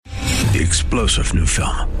The explosive new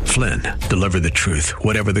film, Flynn, deliver the truth,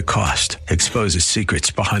 whatever the cost, exposes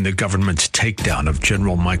secrets behind the government's takedown of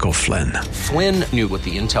General Michael Flynn. Flynn knew what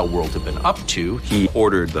the intel world had been up to. He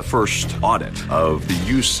ordered the first audit of the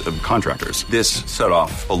use of contractors. This set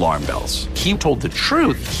off alarm bells. He told the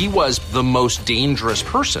truth. He was the most dangerous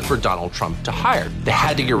person for Donald Trump to hire. They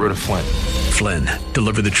had to get rid of Flynn. Flynn,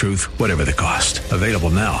 deliver the truth, whatever the cost. Available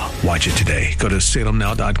now. Watch it today. Go to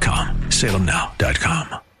salemnow.com.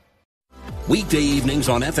 salemnow.com. Weekday evenings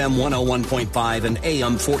on FM 101.5 and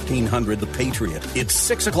AM 1400 The Patriot. It's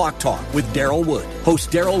 6 o'clock talk with Daryl Wood. Host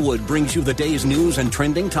Daryl Wood brings you the day's news and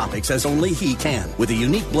trending topics as only he can, with a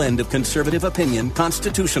unique blend of conservative opinion,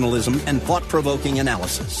 constitutionalism, and thought-provoking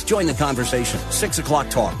analysis. Join the conversation. 6 o'clock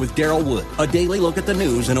talk with Daryl Wood. A daily look at the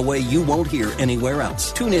news in a way you won't hear anywhere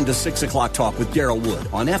else. Tune in to 6 o'clock talk with Daryl Wood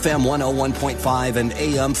on FM 101.5 and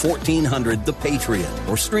AM 1400 The Patriot,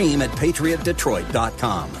 or stream at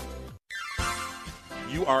patriotdetroit.com.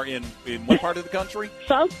 You are in what part of the country?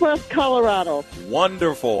 Southwest Colorado.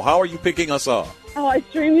 Wonderful. How are you picking us up? Oh, I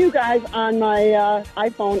stream you guys on my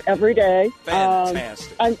iPhone every day.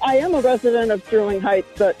 Fantastic. I am a resident of Sterling Heights,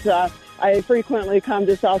 but I frequently come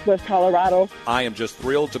to Southwest Colorado. I am just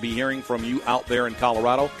thrilled to be hearing from you out there in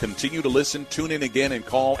Colorado. Continue to listen, tune in again, and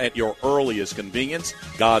call at your earliest convenience.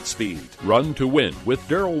 Godspeed. Run to Win with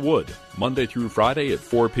Daryl Wood, Monday through Friday at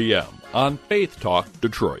 4 p.m. on Faith Talk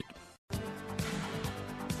Detroit.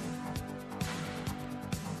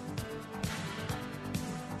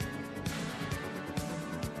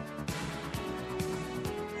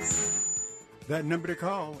 That number to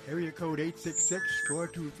call, area code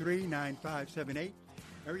 866-423-9578.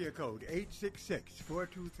 Area code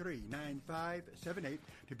 866-423-9578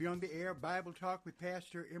 to be on the air. Bible Talk with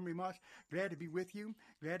Pastor Emery Moss. Glad to be with you.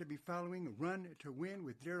 Glad to be following Run to Win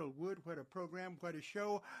with Daryl Wood. What a program, what a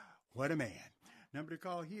show, what a man. Number to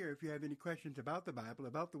call here if you have any questions about the Bible,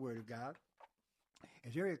 about the Word of God,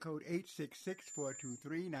 is area code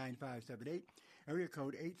 866-423-9578. Area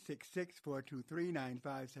code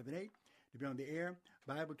 866-423-9578. To be on the air,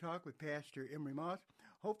 Bible Talk with Pastor Emery Moss.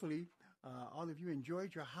 Hopefully, all of you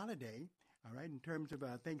enjoyed your holiday, all right, in terms of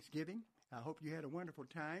Thanksgiving. I hope you had a wonderful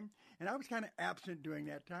time. And I was kind of absent during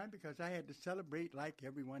that time because I had to celebrate like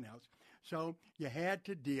everyone else. So you had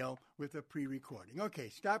to deal with a pre-recording. Okay,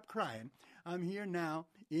 stop crying. I'm here now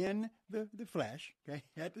in the flesh, okay,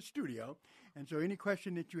 at the studio. And so any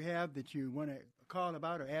question that you have that you want to call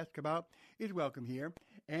about or ask about is welcome here.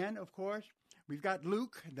 And, of course, we've got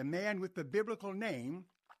Luke, the man with the biblical name,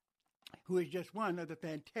 who is just one of the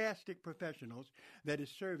fantastic professionals that is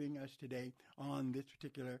serving us today on this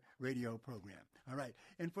particular radio program. All right.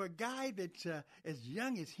 And for a guy that's as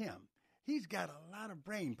young as him, he's got a lot of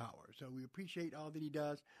brain power. So we appreciate all that he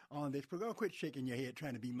does on this program. Quit shaking your head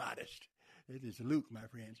trying to be modest. It is Luke, my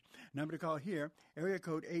friends. Number to call here, area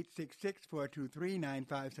code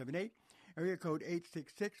 866-423-9578. Area code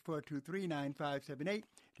 866-423-9578.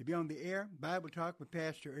 To be on the air, Bible Talk with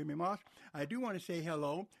Pastor Emery Moss. I do want to say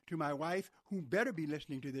hello to my wife, who better be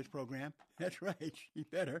listening to this program. That's right, she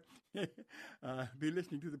better be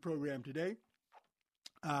listening to the program today.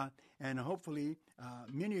 And hopefully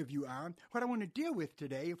many of you are. What I want to deal with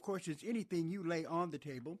today, of course, is anything you lay on the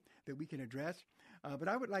table that we can address. But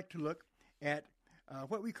I would like to look at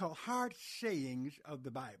what we call hard sayings of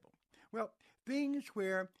the Bible. Well, things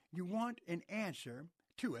where you want an answer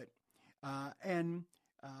to it, and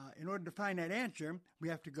in order to find that answer, we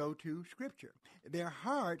have to go to Scripture. They're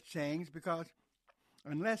hard sayings because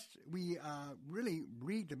unless we really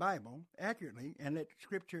read the Bible accurately and let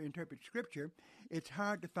Scripture interpret Scripture, it's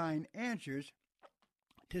hard to find answers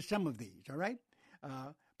to some of these, all right?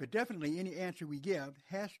 But definitely any answer we give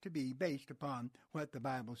has to be based upon what the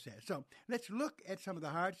Bible says. So let's look at some of the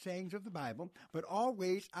hard sayings of the Bible, but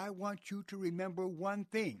always I want you to remember one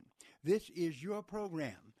thing. This is your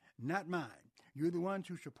program, not mine. You're the ones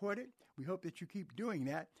who support it. We hope that you keep doing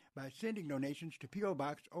that by sending donations to P.O.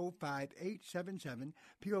 Box 05877,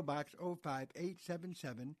 P.O. Box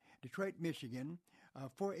 05877, Detroit, Michigan,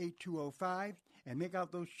 48205, and make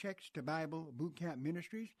out those checks to Bible Boot Camp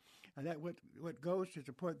Ministries. And that what goes to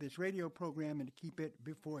support this radio program and to keep it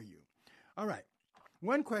before you. All right.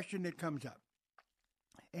 One question that comes up.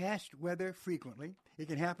 Asked whether frequently. It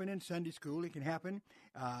can happen in Sunday school. It can happen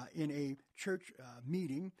in a church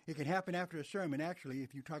meeting. It can happen after a sermon, actually,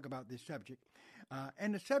 if you talk about this subject.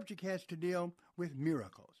 And the subject has to deal with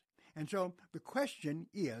miracles. And so the question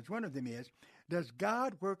is, one of them is, does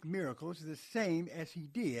God work miracles the same as he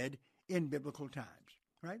did in biblical times,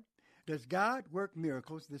 right? Does God work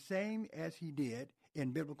miracles the same as he did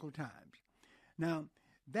in biblical times? Now,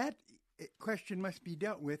 that question must be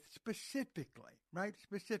dealt with specifically, right?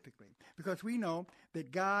 Specifically, because we know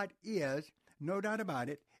that God is, no doubt about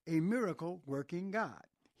it, a miracle-working God.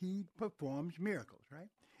 He performs miracles, right?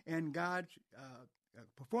 And God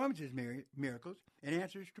performs his miracles and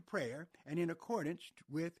answers to prayer and in accordance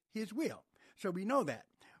with his will. So we know that.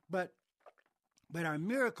 But are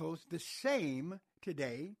miracles the same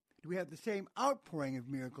today? Do we have the same outpouring of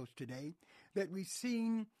miracles today that we've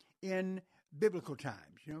seen in biblical times,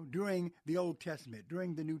 during the Old Testament,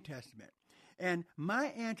 during the New Testament? And my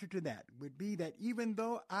answer to that would be that even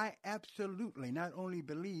though I absolutely not only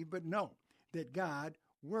believe but know that God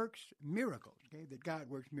works miracles, that God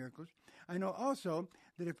works miracles, I know also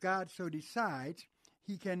that if God so decides,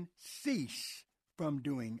 he can cease from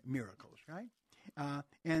doing miracles, right?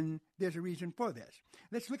 And there's a reason for this.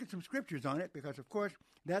 Let's look at some scriptures on it because, of course,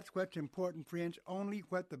 that's what's important, friends, only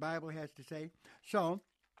what the Bible has to say. So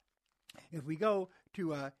if we go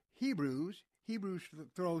to Hebrews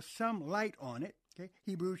throws some light on it. Okay?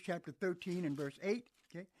 Hebrews chapter 13 and verse 8.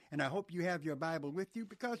 Okay? And I hope you have your Bible with you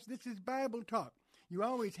because this is Bible talk. You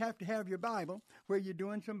always have to have your Bible where you're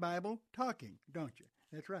doing some Bible talking, don't you?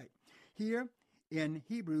 That's right. Here in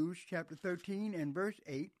Hebrews chapter 13 and verse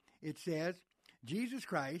 8, it says, Jesus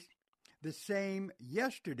Christ, the same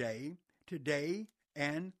yesterday, today,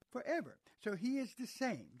 and forever. So he is the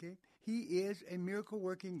same. Okay? He is a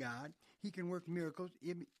miracle-working God. He can work miracles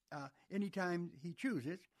anytime he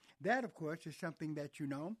chooses. That, of course, is something that you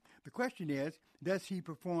know. The question is, does he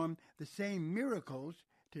perform the same miracles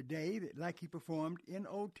today like he performed in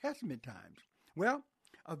Old Testament times? Well,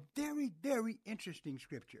 a very, very interesting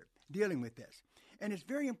scripture dealing with this. And it's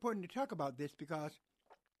very important to talk about this because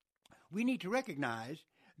we need to recognize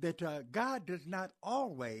that God does not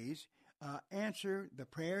always answer the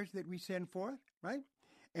prayers that we send forth, right?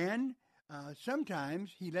 And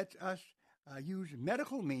sometimes he lets us use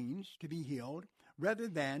medical means to be healed rather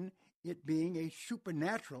than it being a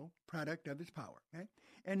supernatural product of his power. Okay?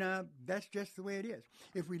 And that's just the way it is.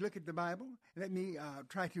 If we look at the Bible, let me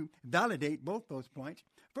try to validate both those points.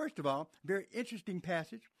 First of all, very interesting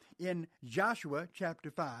passage in Joshua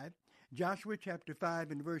chapter 5. Joshua chapter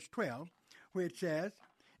 5 and verse 12, where it says,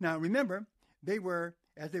 now remember,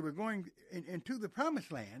 as they were going into the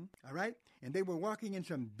promised land, all right, and they were walking in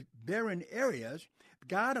some barren areas,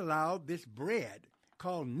 God allowed this bread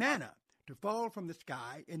called manna to fall from the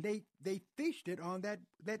sky, and they feasted on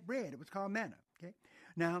that bread. It was called manna, okay?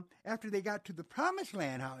 Now, after they got to the promised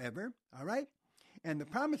land, however, all right, and the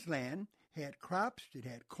promised land had crops, it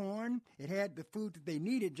had corn, it had the food that they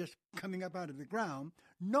needed just coming up out of the ground.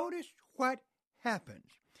 Notice what happens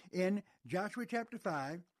in Joshua chapter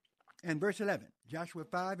 5 and verse 11. Joshua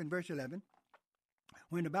 5 and verse 11,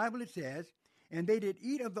 when the Bible, it says, and they did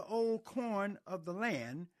eat of the old corn of the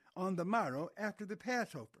land on the morrow after the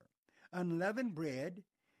Passover, unleavened bread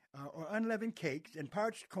or unleavened cakes and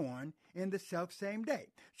parched corn in the selfsame day.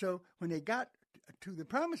 So when they got to the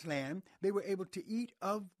promised land, they were able to eat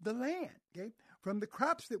of the land, okay, from the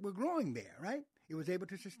crops that were growing there, right? It was able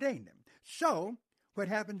to sustain them. So what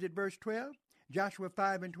happens at verse 12? Joshua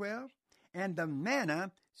 5 and 12, and the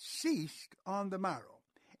manna ceased on the morrow,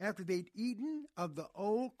 after they'd eaten of the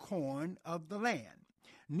old corn of the land.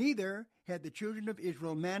 Neither had the children of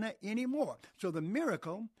Israel manna any more. So the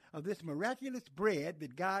miracle of this miraculous bread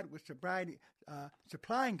that God was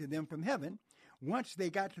supplying to them from heaven, once they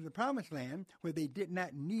got to the promised land where they did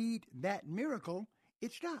not need that miracle,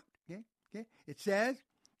 it stopped. Okay? It says,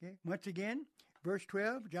 once again, verse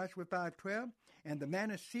 12, Joshua 5:12, and the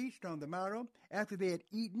manna ceased on the morrow after they had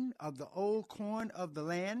eaten of the old corn of the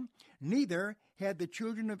land. Neither had the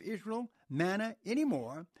children of Israel manna any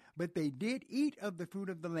more, but they did eat of the fruit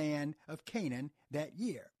of the land of Canaan that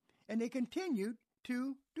year. And they continued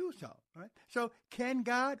to do so. Right? So can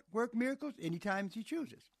God work miracles? Anytime he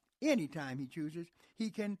chooses. Anytime he chooses, he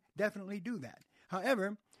can definitely do that.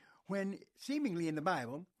 However, when seemingly in the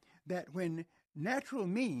Bible, that when natural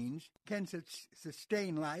means can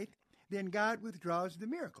sustain life, then God withdraws the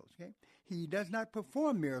miracles. Okay? He does not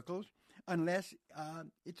perform miracles unless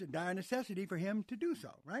it's a dire necessity for him to do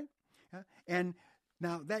so, right? And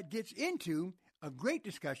now that gets into a great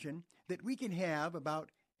discussion that we can have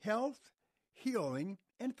about health, healing,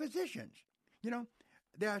 and physicians. You know,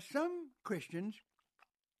 there are some Christians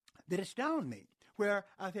that astound me, where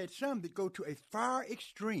I've had some that go to a far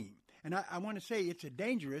extreme. And I want to say it's a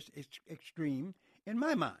dangerous extreme in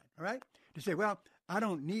my mind, all right? To say, well, I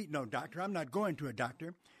don't need no doctor. I'm not going to a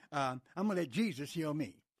doctor. I'm going to let Jesus heal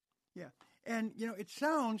me. Yeah. And, you know, it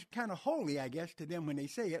sounds kind of holy, I guess, to them when they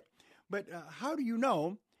say it. But how do you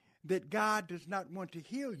know that God does not want to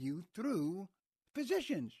heal you through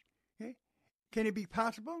physicians? Okay? Can it be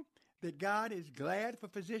possible that God is glad for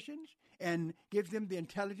physicians and gives them the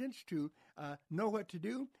intelligence to know what to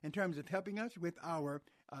do in terms of helping us with our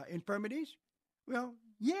infirmities? Well,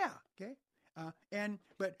 yeah, okay.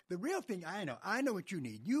 But the real thing I know what you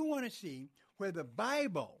need. You want to see where the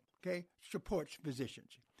Bible, okay, supports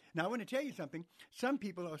physicians. Now, I want to tell you something. Some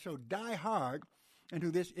people are so die hard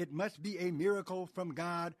into this, it must be a miracle from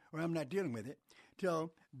God or I'm not dealing with it,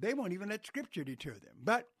 till they won't even let Scripture deter them.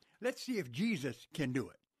 But let's see if Jesus can do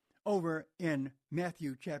it. Over in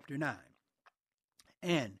Matthew chapter 9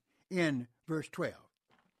 and in verse 12.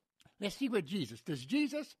 Let's see what does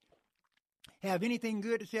Jesus have anything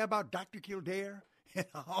good to say about Dr. Kildare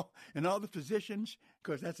and all the physicians?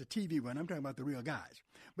 Because that's a TV one. I'm talking about the real guys.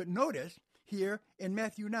 But notice here in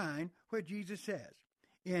Matthew 9 what Jesus says.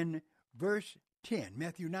 In verse 10,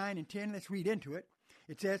 Matthew 9 and 10, let's read into it.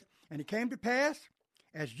 It says, "And it came to pass,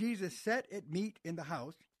 as Jesus sat at meat in the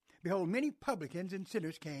house, behold, many publicans and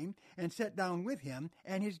sinners came and sat down with him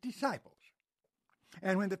and his disciples.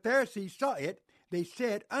 And when the Pharisees saw it, they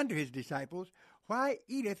said unto his disciples, Why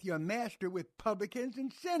eateth your master with publicans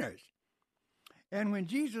and sinners? And when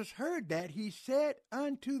Jesus heard that, he said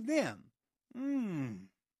unto them,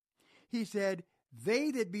 He said, They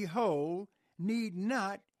that be whole need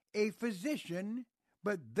not a physician,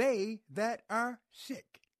 but they that are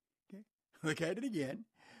sick. Okay? Look at it again.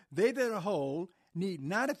 They that are whole need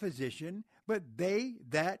not a physician, but they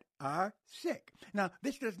that are sick. Now,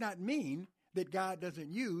 this does not mean that God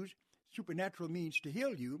doesn't use supernatural means to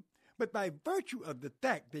heal you, but by virtue of the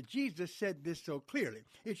fact that Jesus said this so clearly,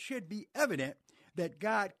 it should be evident that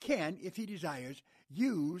God can, if he desires,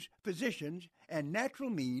 use physicians and natural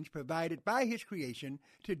means provided by his creation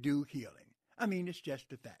to do healing. I mean, it's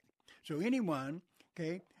just a fact. So anyone,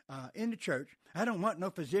 okay, in the church, I don't want no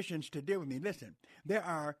physicians to deal with me. Listen, there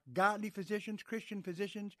are godly physicians, Christian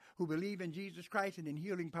physicians who believe in Jesus Christ and in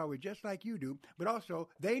healing power just like you do, but also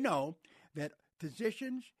they know that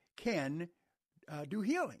physicians can do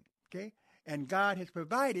healing, okay? And God has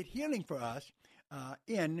provided healing for us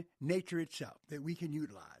in nature itself that we can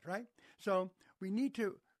utilize, right? So we need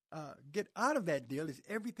to get out of that deal is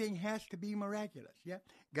everything has to be miraculous, yeah?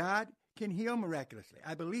 God can heal miraculously.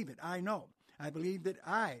 I believe it. I know. I believe that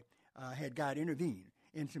I had God intervene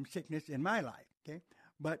in some sickness in my life, okay?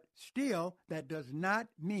 But still, that does not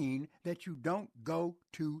mean that you don't go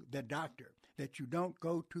to the doctor, that you don't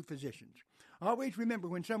go to physicians. Always remember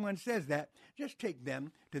when someone says that, just take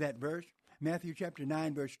them to that verse, Matthew chapter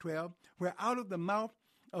 9, verse 12, where out of the mouth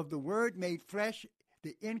of the Word made flesh,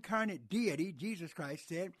 the incarnate deity, Jesus Christ,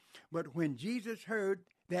 said, But when Jesus heard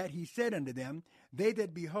that, he said unto them, They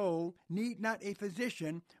that be whole need not a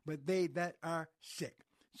physician, but they that are sick.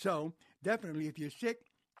 So, definitely, if you're sick,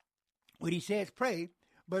 what he says, pray,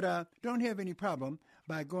 but don't have any problem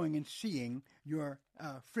by going and seeing your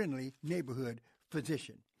friendly neighborhood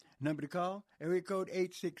physician. Number to call, area code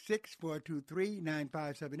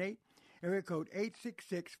 866-423-9578. Area code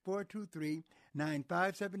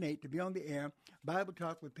 866-423-9578 to be on the air. Bible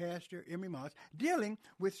Talk with Pastor Emery Moss, dealing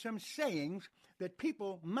with some sayings that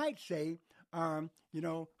people might say are,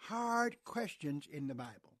 hard questions in the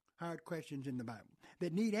Bible. Hard questions in the Bible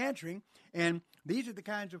that need answering. And these are the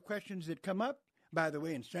kinds of questions that come up, by the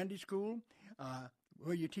way, in Sunday school,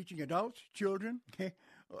 where you're teaching adults, children, okay?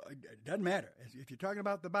 It doesn't matter. If you're talking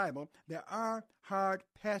about the Bible, there are hard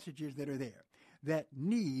passages that are there that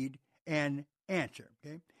need an answer,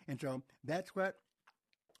 okay? And so that's what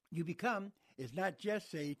you become, is not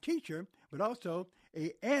just a teacher, but also an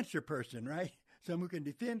answer person, right? Someone who can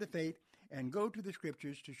defend the faith and go to the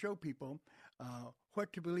Scriptures to show people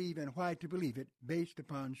what to believe and why to believe it based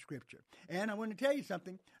upon Scripture. And I want to tell you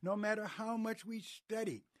something, no matter how much we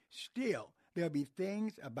study, still there'll be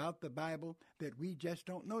things about the Bible that we just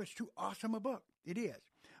don't know. It's too awesome a book. It is.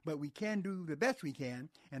 But we can do the best we can,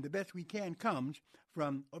 and the best we can comes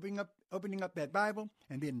from opening up that Bible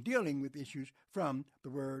and then dealing with issues from the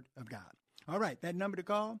Word of God. All right, that number to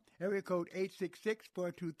call, area code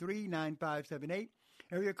 866-423-9578.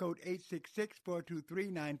 Area code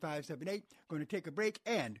 866-423-9578. Going to take a break,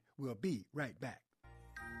 and we'll be right back.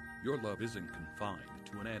 Your love isn't confined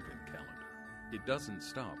to an advent calendar. It doesn't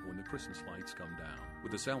stop when the Christmas lights come down.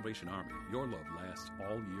 With the Salvation Army, your love lasts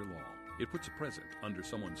all year long. It puts a present under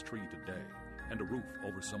someone's tree today and a roof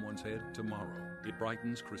over someone's head tomorrow. It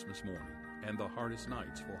brightens Christmas morning and the hardest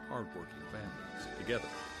nights for hardworking families. Together,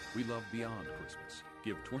 we love beyond Christmas.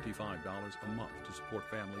 Give $25 a month to support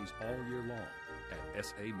families all year long at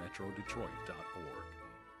sametrodetroit.org.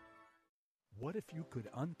 What if you could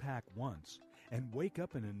unpack once and wake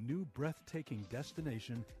up in a new breathtaking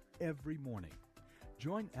destination every morning?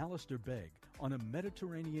 Join Alistair Begg on a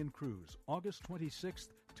Mediterranean cruise August 26th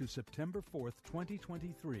to September 4th,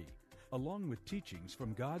 2023. Along with teachings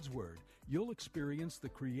from God's Word, you'll experience the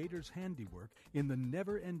Creator's handiwork in the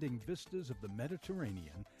never-ending vistas of the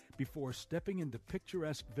Mediterranean before stepping into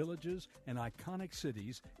picturesque villages and iconic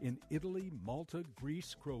cities in Italy, Malta,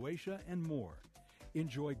 Greece, Croatia, and more.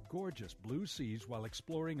 Enjoy gorgeous blue seas while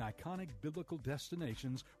exploring iconic biblical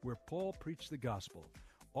destinations where Paul preached the gospel.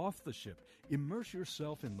 Off the ship, immerse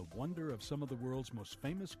yourself in the wonder of some of the world's most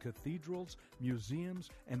famous cathedrals, museums,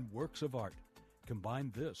 and works of art.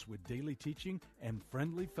 Combine this with daily teaching and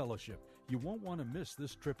friendly fellowship. You won't want to miss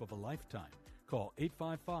this trip of a lifetime. Call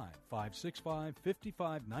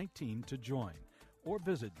 855-565-5519 to join or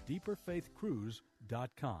visit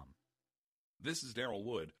deeperfaithcruise.com. This is Daryl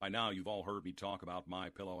Wood. By now, you've all heard me talk about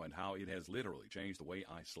MyPillow and how it has literally changed the way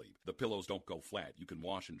I sleep. The pillows don't go flat. You can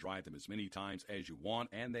wash and dry them as many times as you want,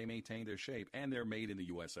 and they maintain their shape, and they're made in the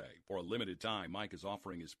USA. For a limited time, Mike is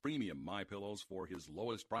offering his premium MyPillows for his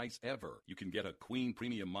lowest price ever. You can get a Queen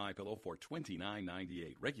Premium MyPillow for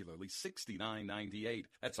 $29.98, regularly $69.98.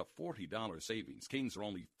 That's a $40 savings. Kings are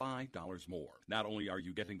only $5 more. Not only are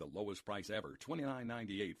you getting the lowest price ever,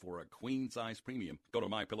 $29.98 for a queen size premium, go to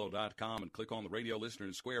MyPillow.com and click on the Radio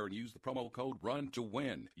Listeners Square and use the promo code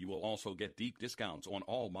RUN-TO-WIN. You will also get deep discounts on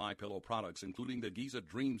all MyPillow products, including the Giza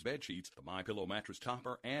Dreams bed sheets, the MyPillow mattress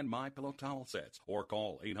topper, and MyPillow towel sets. Or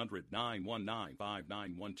call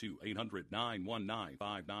 800-919-5912,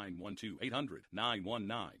 800-919-5912,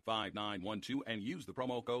 800-919-5912, and use the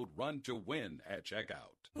promo code RUN-TO-WIN at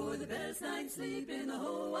checkout. For the best night's sleep in the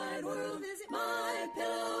whole wide world, visit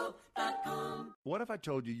MyPillow.com. What if I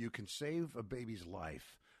told you can save a baby's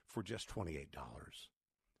life for just $28?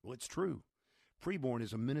 Well, it's true. Preborn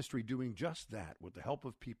is a ministry doing just that with the help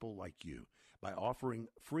of people like you by offering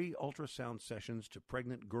free ultrasound sessions to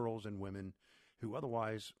pregnant girls and women who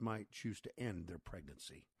otherwise might choose to end their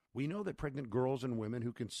pregnancy. We know that pregnant girls and women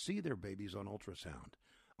who can see their babies on ultrasound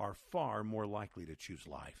are far more likely to choose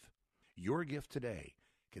life. Your gift today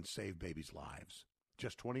can save babies' lives.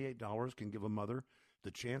 Just $28 can give a mother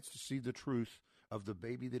the chance to see the truth of the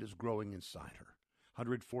baby that is growing inside her.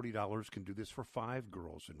 $140 can do this for 5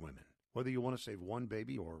 girls and women. Whether you want to save one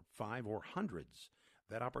baby or 5 or hundreds,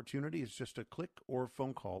 that opportunity is just a click or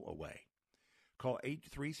phone call away. Call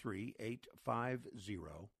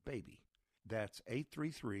 833-850-BABY. That's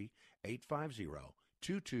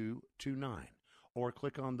 833-850-2229. Or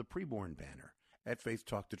click on the Preborn banner at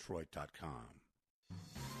faithtalkdetroit.com.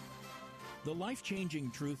 The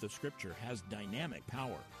life-changing truth of Scripture has dynamic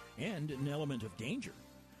power and an element of danger.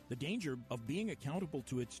 The danger of being accountable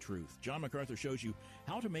to its truth. John MacArthur shows you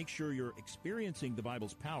how to make sure you're experiencing the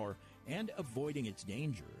Bible's power and avoiding its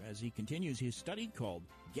danger as he continues his study called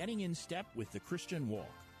Getting in Step with the Christian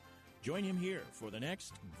Walk. Join him here for the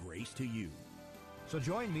next Grace to You. So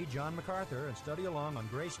join me, John MacArthur, and study along on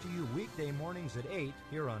Grace to You weekday mornings at 8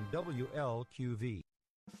 here on WLQV.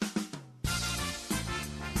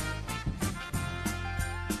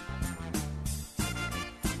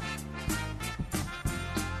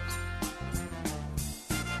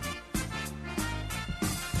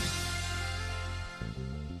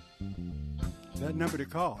 That number to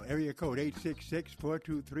call, area code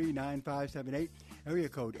 866-423-9578, area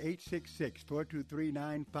code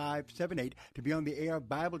 866-423-9578, to be on the air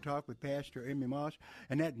Bible Talk with Pastor Emmy Moss.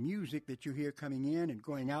 And that music that you hear coming in and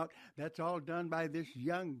going out, that's all done by this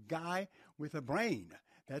young guy with a brain.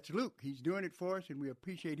 That's Luke. He's doing it for us, and we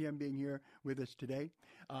appreciate him being here with us today.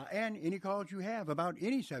 And any calls you have about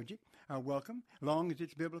any subject are welcome, long as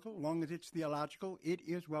it's biblical, long as it's theological. It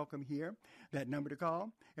is welcome here. That number to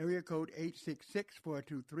call, area code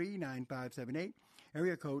 866-423-9578,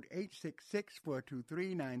 area code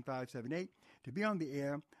 866-423-9578, to be on the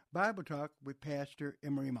air, Bible Talk with Pastor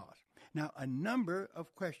Emery Moss. Now, a number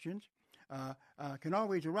of questions can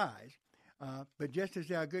always arise, but just as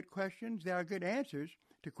there are good questions, there are good answers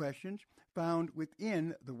to questions found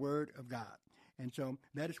within the Word of God. And so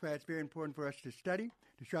that is why it's very important for us to study,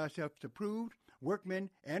 to show ourselves approved, workmen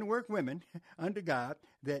and workwomen unto God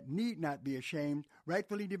that need not be ashamed,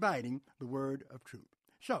 rightfully dividing the word of truth.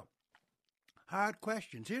 So, hard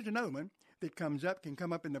questions. Here's another one that comes up, can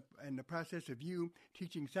come up in the process of you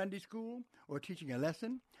teaching Sunday school or teaching a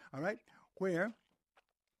lesson, all right, where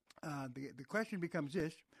the question becomes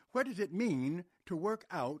this: what does it mean to work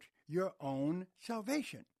out your own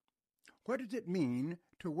salvation? What does it mean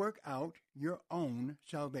to work out your own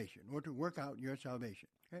salvation, or to work out your salvation?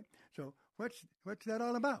 Okay, so what's that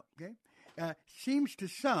all about? Okay, seems to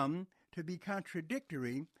some to be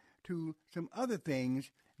contradictory to some other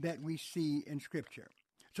things that we see in Scripture.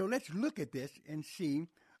 So let's look at this and see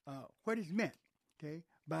what is meant, okay,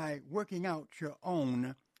 by working out your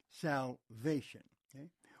own salvation.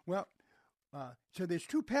 Okay, Well, so there's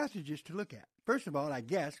two passages to look at. First of all, I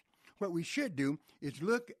guess what we should do is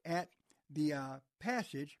look at the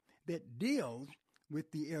passage that deals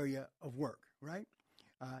with the area of work, right?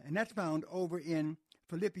 And that's found over in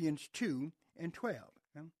Philippians 2 and 12.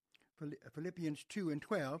 Philippians 2 and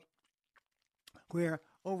 12, where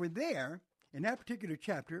over there, in that particular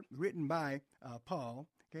chapter, written by Paul,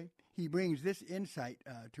 okay, he brings this insight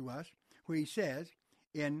to us, where he says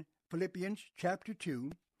in Philippians chapter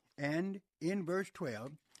 2 and in verse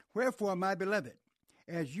 12, "Wherefore, my beloved,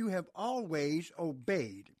 as you have always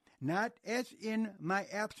obeyed, not as in my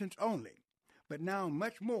absence only, but now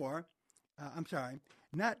much more,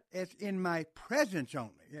 not as in my presence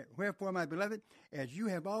only. Wherefore, my beloved, as you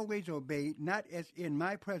have always obeyed, not as in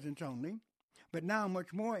my presence only, but now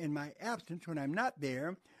much more in my absence when I'm not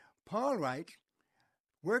there," Paul writes,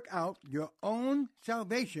 "work out your own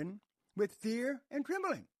salvation with fear and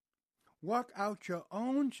trembling." Walk out your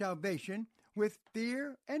own salvation with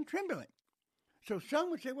fear and trembling. So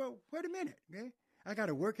some would say, well, wait a minute, okay? I got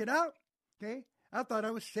to work it out, okay? I thought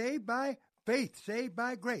I was saved by faith, saved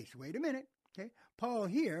by grace. Wait a minute, okay? Paul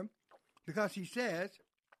here, because he says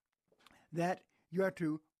that you are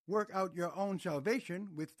to work out your own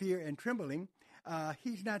salvation with fear and trembling,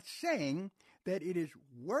 he's not saying that it is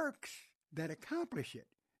works that accomplish it.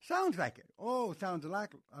 Sounds like it. Oh, sounds a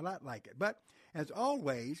lot like it. But as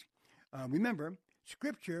always, remember,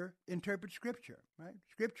 Scripture interprets Scripture, right?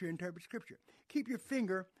 Scripture interprets Scripture. Keep your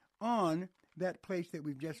finger on that place that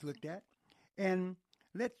we've just looked at, and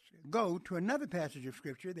let's go to another passage of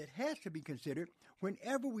Scripture that has to be considered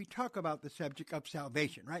whenever we talk about the subject of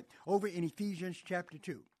salvation, right? Over in Ephesians chapter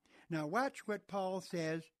 2. Now watch what Paul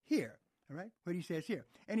says here, all right? What he says here.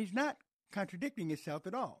 And he's not contradicting himself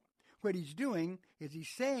at all. What he's doing is he's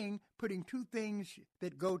saying, putting two things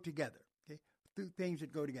that go together, okay? Two things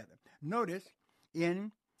that go together. Notice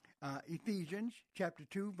in Ephesians chapter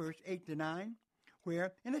 2, verse 8 to 9,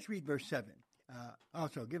 where, and let's read verse 7.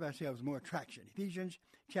 Also, give ourselves more traction. Ephesians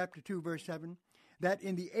chapter 2, verse 7, "That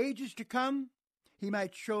in the ages to come he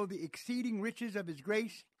might show the exceeding riches of his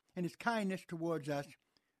grace and his kindness towards us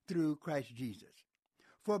through Christ Jesus.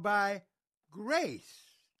 For by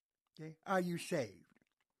grace, okay, are you saved,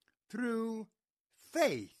 through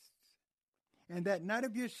faith, and that not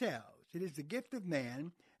of yourselves. It is the gift of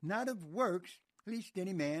man, not of works, lest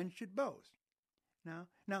any man should boast." Now,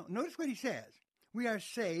 notice what he says. We are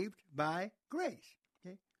saved by grace,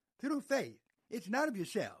 okay, through faith. It's not of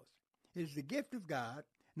yourselves. It is the gift of God,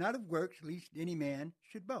 not of works, lest any man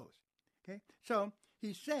should boast. Okay, so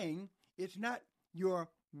he's saying it's not your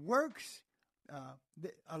works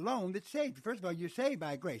alone that saved you. First of all, you're saved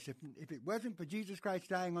by grace. If it wasn't for Jesus Christ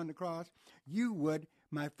dying on the cross, you would,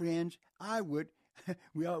 my friends, I would,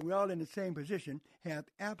 we're all in the same position, have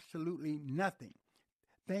absolutely nothing.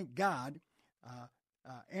 Thank God,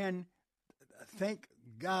 and thank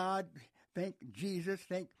God, thank Jesus,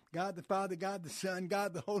 thank God the Father, God the Son,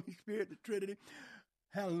 God the Holy Spirit, the Trinity.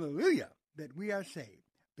 Hallelujah, that we are saved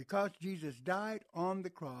because Jesus died on the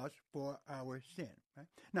cross for our sin. Right?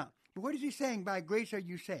 Now, but what is he saying? By grace are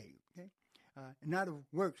you saved, okay? Not of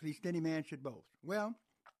works, lest any man should boast. Well,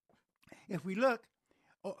 if we look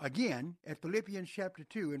again at Philippians chapter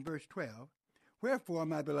 2 and verse 12, "Wherefore,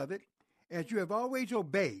 my beloved, as you have always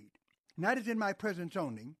obeyed, not as in my presence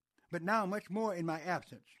only, but now much more in my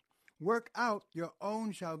absence, work out your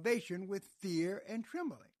own salvation with fear and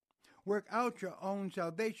trembling." Work out your own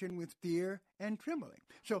salvation with fear and trembling.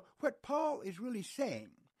 So what Paul is really saying,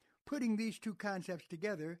 putting these two concepts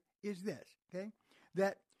together, is this, okay?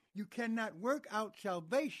 That you cannot work out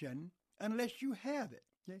salvation unless you have it,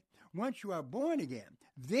 okay? Once you are born again,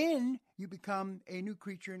 then you become a new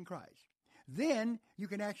creature in Christ. Then you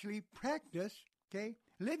can actually practice, okay,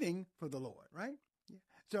 living for the Lord, right?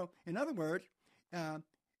 So, in other words,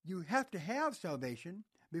 you have to have salvation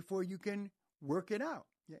before you can work it out.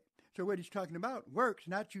 Yeah. So what he's talking about, works,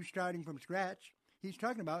 not you starting from scratch. He's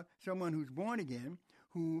talking about someone who's born again,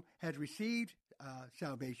 who has received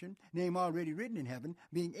salvation, name already written in heaven,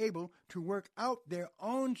 being able to work out their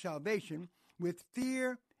own salvation with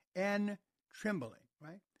fear and trembling,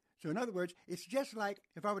 right? So in other words, it's just like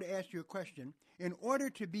if I were to ask you a question, in order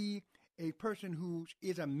to be a person who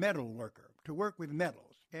is a metal worker, to work with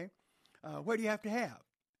metals, okay, what do you have to have?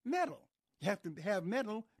 Metal. You have to have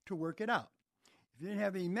metal to work it out. If you didn't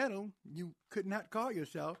have any metal, you could not call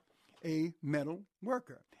yourself a metal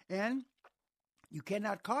worker. And you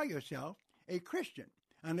cannot call yourself a Christian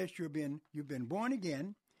unless you've been born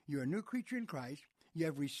again, you're a new creature in Christ, you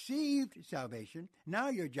have received salvation. Now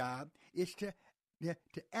your job is to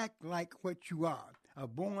act like what you are, a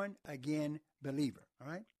born again believer, all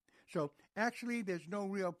right? So actually, there's no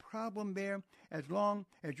real problem there as long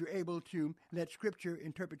as you're able to let Scripture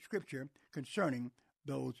interpret Scripture concerning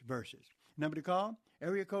those verses. Number to call,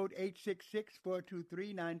 area code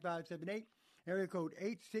 866-423-9578. Area code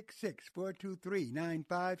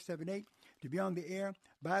 866-423-9578 to be on the air.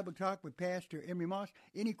 Bible Talk with Pastor Emery Moss.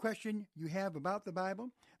 Any question you have about the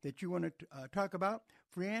Bible that you want to talk about,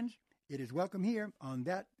 friends, it is welcome here on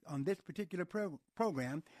this particular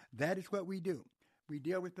program. That is what we do. We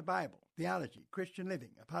deal with the Bible, theology, Christian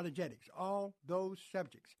living, apologetics, all those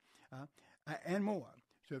subjects, and more.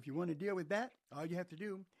 So if you want to deal with that, all you have to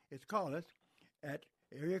do is call us at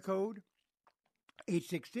area code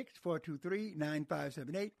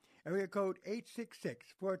 866-423-9578, area code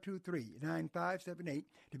 866-423-9578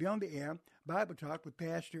 to be on the air. Bible Talk with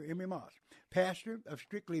Pastor Emery Moss, pastor of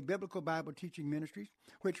Strictly Biblical Bible Teaching Ministries,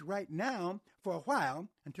 which right now, for a while,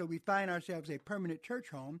 until we find ourselves a permanent church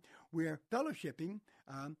home, we're fellowshipping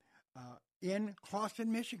in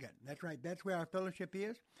Clawson, Michigan. That's right. That's where our fellowship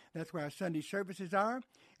is. That's where our Sunday services are.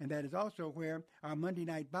 And that is also where our Monday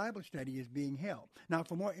night Bible study is being held. Now,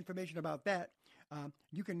 for more information about that,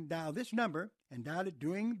 you can dial this number and dial it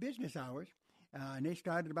during business hours. And they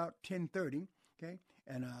start at about 10:30, okay,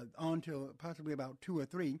 and on till possibly about 2 or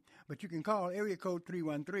 3. But you can call area code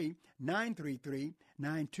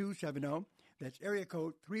 313-933-9270. That's area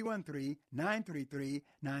code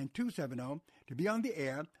 313-933-9270 to be on the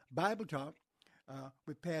air, Bible Talk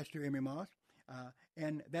with Pastor Emery Moss.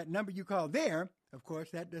 And that number you call there, of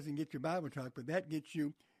course, that doesn't get you Bible Talk, but that gets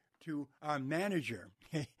you to our manager.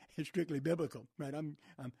 It's Strictly Biblical, right? I'm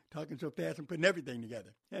talking so fast, I'm putting everything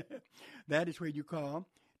together. That is where you call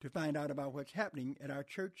to find out about what's happening at our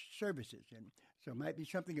church services. And so it might be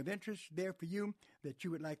something of interest there for you that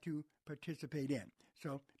you would like to participate in.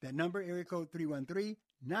 So that number, area code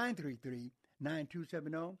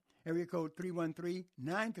 313-933-9270, area code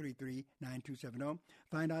 313-933-9270.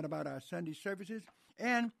 Find out about our Sunday services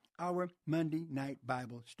and our Monday night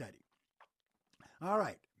Bible study. All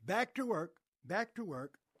right, back to work.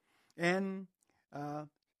 And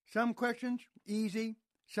some questions easy,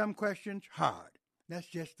 some questions hard. That's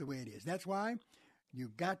just the way it is. That's why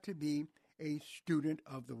you've got to be a student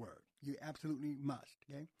of the Word. You absolutely must.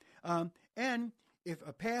 Okay. And if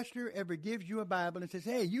a pastor ever gives you a Bible and says,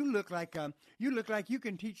 "Hey, you look like you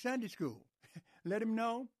can teach Sunday school," let him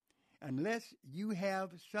know. Unless you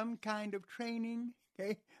have some kind of training,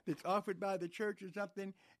 okay, that's offered by the church or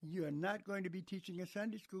something, you are not going to be teaching a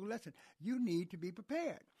Sunday school lesson. You need to be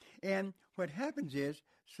prepared. And what happens is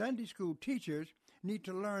Sunday school teachers need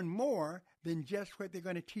to learn more than just what they're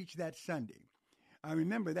going to teach that Sunday. I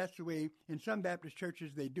remember that's the way in some Baptist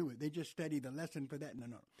churches they do it. They just study the lesson for that.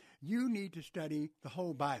 No. You need to study the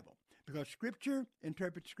whole Bible because Scripture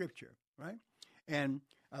interprets Scripture, right? And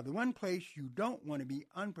the one place you don't want to be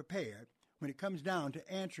unprepared when it comes down to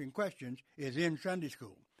answering questions is in Sunday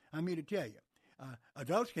school. I'm here to tell you,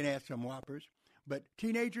 adults can ask some whoppers, but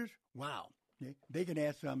teenagers, wow, they can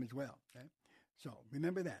ask some as well. Okay? So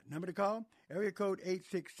remember that. Number to call, area code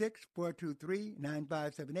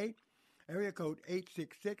 866-423-9578. Area code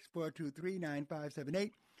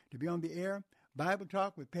 866-423-9578 to be on the air. Bible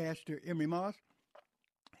Talk with Pastor Emery Moss.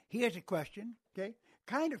 Here's a question, okay?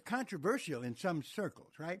 Kind of controversial in some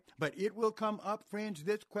circles, right? But it will come up, friends.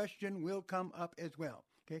 This question will come up as well,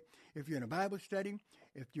 okay? If you're in a Bible study,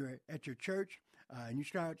 if you're at your church and you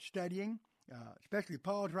start studying, especially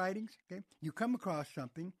Paul's writings, okay, you come across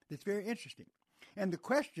something that's very interesting. And the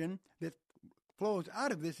question that flows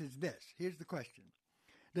out of this is this. Here's the question.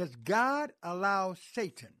 Does God allow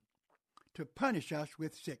Satan to punish us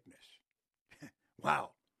with sickness?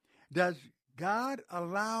 Wow. Does God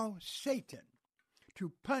allow Satan to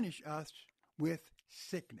punish us with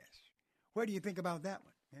sickness? What do you think about that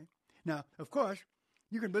one? Okay? Now, of course,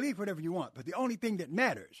 you can believe whatever you want, but the only thing that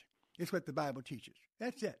matters is what the Bible teaches.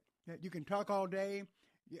 That's it. You can talk all day.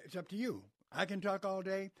 It's up to you. I can talk all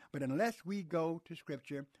day, but unless we go to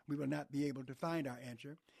Scripture, we will not be able to find our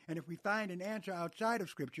answer. And if we find an answer outside of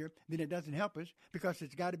Scripture, then it doesn't help us because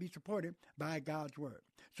it's got to be supported by God's Word.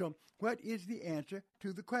 So what is the answer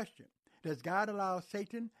to the question? Does God allow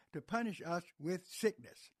Satan to punish us with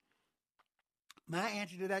sickness? My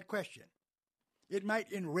answer to that question, it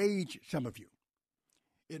might enrage some of you.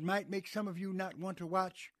 It might make some of you not want to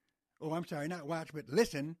watch, but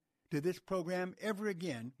listen to this program ever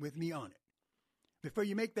again with me on it. Before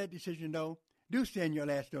you make that decision, though, do send your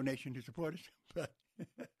last donation to support us. But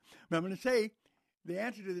I'm going to say the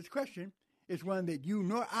answer to this question is one that you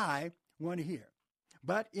nor I want to hear.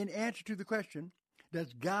 But in answer to the question,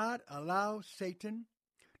 does God allow Satan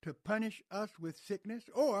to punish us with sickness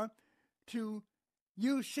or to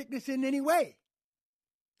use sickness in any way?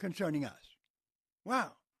 concerning us?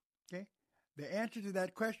 Wow. Okay. The answer to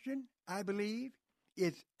that question, I believe,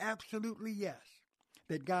 is absolutely yes.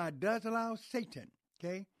 That God does allow Satan,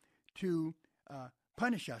 okay, to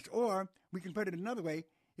punish us. Or we can put it another way,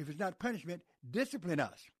 if it's not punishment, discipline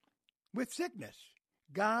us with sickness.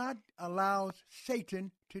 God allows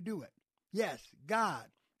Satan to do it. Yes, God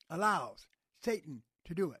allows Satan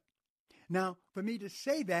to do it. Now, for me to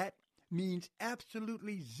say that means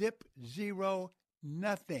absolutely zip, zero,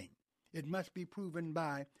 nothing. It must be proven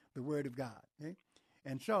by the Word of God. Okay?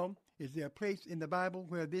 And so, is there a place in the Bible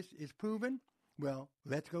where this is proven? Well,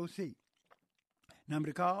 let's go see. Number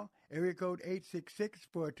to call, area code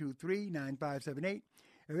 866-423-9578.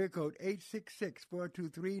 Area code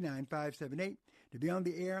 866-423-9578. To be on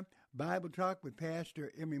the air, Bible Talk with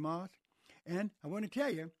Pastor Emery Moss. And I want to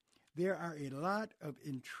tell you, there are a lot of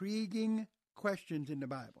intriguing questions in the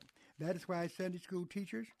Bible. That is why Sunday school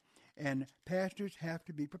teachers and pastors have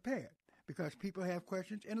to be prepared, because people have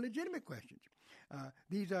questions, and legitimate questions.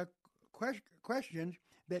 These are questions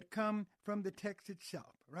that come from the text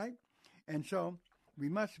itself, right? And so we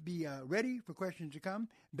must be ready for questions to come.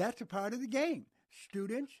 That's a part of the game.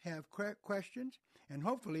 Students have questions, and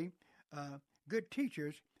hopefully good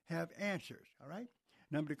teachers have answers, all right?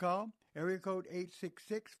 Number to call, area code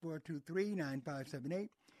 866-423-9578.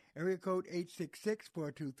 Area code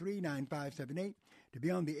 866-423-9578. To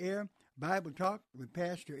be on the air, Bible Talk with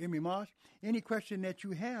Pastor Emery Moss. Any question that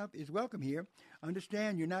you have is welcome here.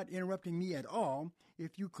 Understand you're not interrupting me at all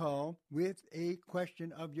if you call with a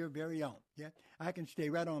question of your very own. Yeah, I can stay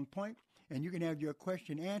right on point, and you can have your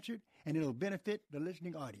question answered, and it'll benefit the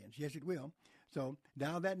listening audience. Yes, it will. So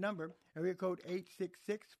dial that number, area code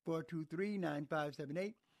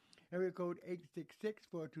 866-423-9578. Area code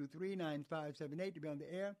 866-423-9578 to be on the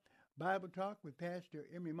air. Bible Talk with Pastor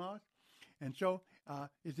Emery Moss. And so,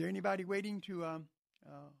 is there anybody waiting to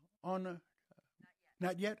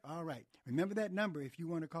Not yet? All right. Remember that number if you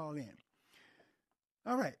want to call in.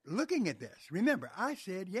 All right. Looking at this, remember, I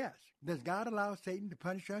said yes. Does God allow Satan to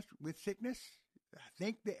punish us with sickness? I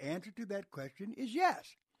think the answer to that question is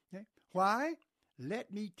yes. Okay. Why?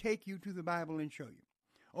 Let me take you to the Bible and show you.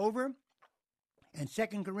 Over in 2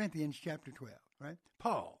 Corinthians chapter 12, right?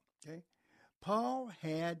 Paul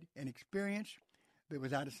had an experience that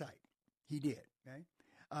was out of sight. He did, okay?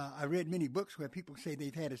 I read many books where people say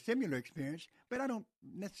they've had a similar experience, but I don't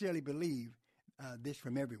necessarily believe this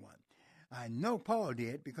from everyone. I know Paul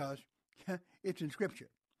did because it's in Scripture.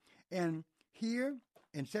 And here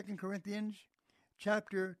in 2 Corinthians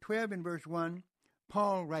chapter 12 and verse 1,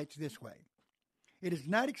 Paul writes this way: "It is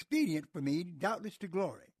not expedient for me, doubtless, to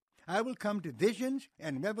glory. I will come to visions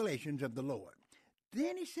and revelations of the Lord."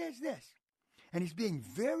 Then he says this, and he's being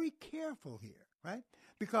very careful here, right?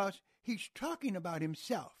 Because he's talking about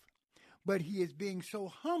himself, but he is being so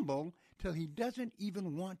humble till he doesn't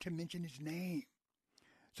even want to mention his name.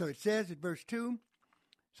 So it says at verse 2,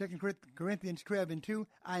 2 Corinthians 12 and 2,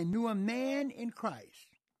 "I knew a man in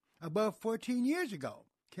Christ above 14 years ago,"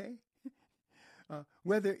 okay?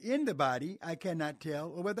 "Whether in the body, I cannot tell,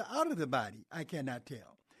 or whether out of the body, I cannot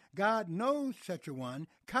tell. God knows such a one,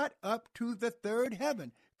 caught up to the third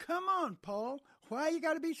heaven." Come on, Paul. Why you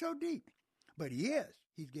got to be so deep? But he is.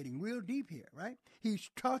 He's getting real deep here, right? He's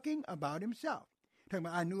talking about himself. Talking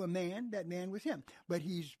about, I knew a man, that man was him. But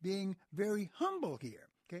he's being very humble here,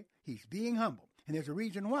 okay? He's being humble. And there's a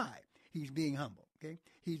reason why he's being humble, okay?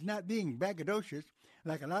 He's not being braggadocious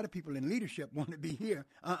like a lot of people in leadership want to be here.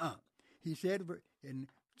 He said in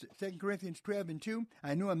 2 Corinthians 12 and 2,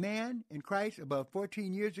 "I knew a man in Christ above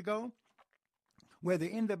 14 years ago, whether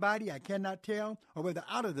in the body I cannot tell, or whether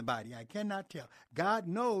out of the body I cannot tell. God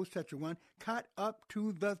knows such a one, caught up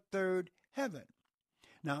to the third heaven."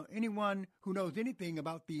 Now, anyone who knows anything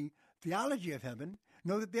about the theology of heaven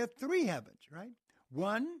knows that there are three heavens, right?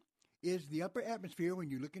 One is the upper atmosphere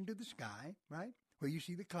when you look into the sky, right, where you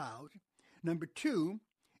see the clouds. Number two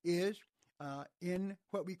is in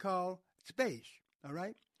what we call space, all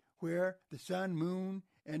right, where the sun, moon,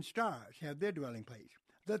 and stars have their dwelling place.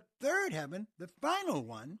 The third heaven, the final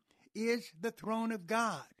one, is the throne of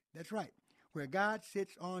God. That's right, where God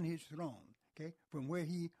sits on his throne, okay, from where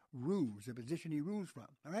he rules, the position he rules from,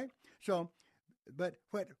 all right? So, but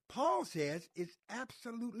what Paul says is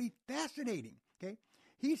absolutely fascinating, okay?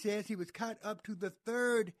 He says he was caught up to the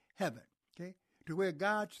third heaven, okay, to where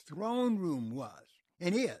God's throne room was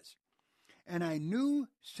and is. "And I knew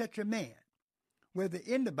such a man, whether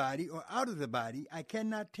in the body or out of the body, I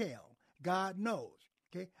cannot tell. God knows."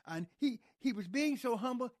 Okay, and he was being so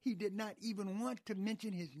humble, he did not even want to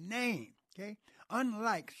mention his name. Okay,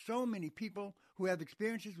 unlike so many people who have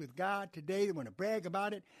experiences with God today, they want to brag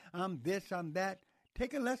about it. I'm this, I'm that.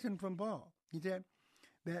 take a lesson from Paul. He said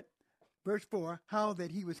that, verse 4, how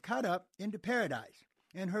that he was caught up into paradise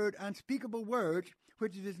and heard unspeakable words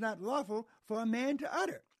which it is not lawful for a man to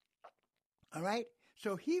utter. All right?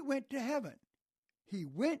 So he went to heaven. He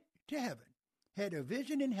went to heaven, had a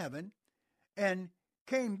vision in heaven, and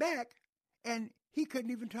came back, and he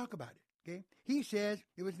couldn't even talk about it. Okay? He says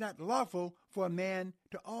it was not lawful for a man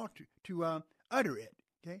to utter it.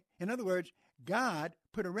 Okay? In other words, God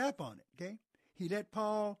put a wrap on it. Okay? He let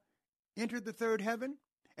Paul enter the third heaven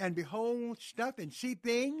and behold stuff and see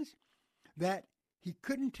things that he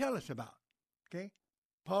couldn't tell us about. Okay?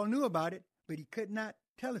 Paul knew about it, but he could not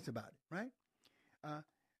tell us about it, right?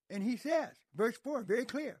 And he says, verse 4, very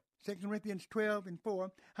clear, 2 Corinthians 12 and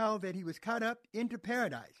 4, how that he was caught up into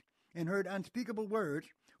paradise and heard unspeakable words,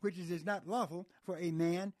 which it is not lawful for a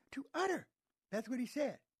man to utter. That's what he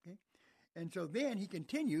said. Okay? And so then he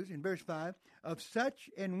continues in verse 5, of such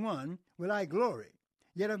an one will I glory,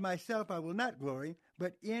 yet of myself I will not glory,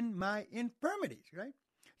 but in my infirmities, right?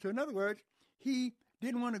 So in other words, he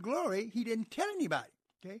didn't want to glory. He didn't tell anybody.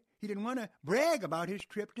 Okay? He didn't want to brag about his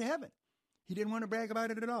trip to heaven. He didn't want to brag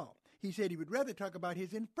about it at all. He said he would rather talk about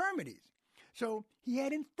his infirmities. So he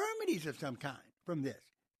had infirmities of some kind from this.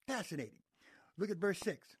 Fascinating. Look at verse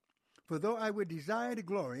 6. For though I would desire to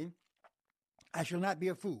glory, I shall not be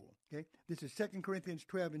a fool. Okay? This is 2 Corinthians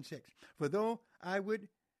 12 and 6. For though I would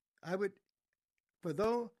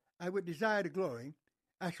desire to glory,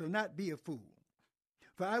 I shall not be a fool.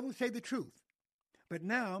 For I will say the truth. But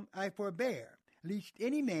now I forbear, lest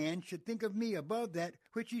any man should think of me above that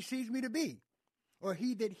which he sees me to be, or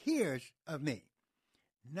he that hears of me.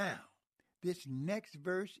 Now, this next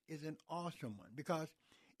verse is an awesome one, because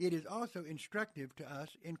it is also instructive to us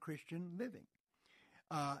in Christian living,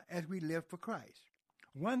 as we live for Christ.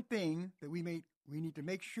 One thing that we need to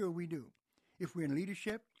make sure we do, if we're in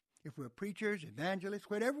leadership, if we're preachers, evangelists,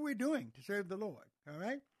 whatever we're doing to serve the Lord, all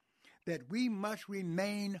right, that we must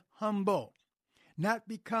remain humble, not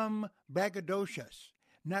become braggadocious,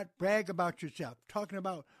 not brag about yourself, talking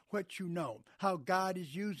about what you know, how God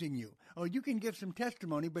is using you. Oh, you can give some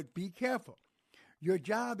testimony, but be careful. Your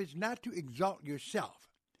job is not to exalt yourself.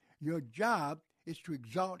 Your job is to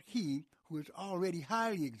exalt He who is already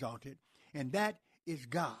highly exalted, and that is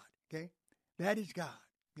God, okay? That is God,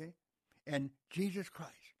 okay? And Jesus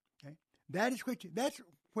Christ, okay? That's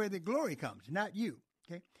where the glory comes, not you,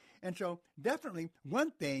 okay? And so definitely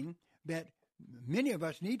one thing that many of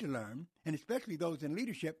us need to learn, and especially those in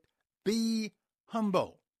leadership, be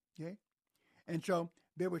humble, okay? And so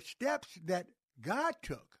there were steps that God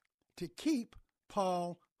took to keep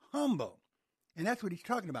Paul humble. And that's what he's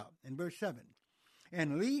talking about in verse 7.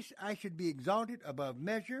 And lest I should be exalted above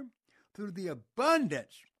measure through the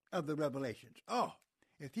abundance of the revelations. Oh,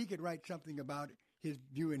 if he could write something about his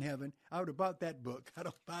view in heaven, I would have bought that book. I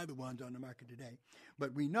don't buy the ones on the market today.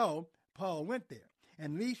 But we know Paul went there.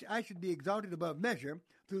 And lest I should be exalted above measure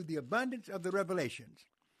through the abundance of the revelations.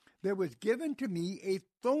 There was given to me a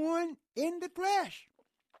thorn in the flesh.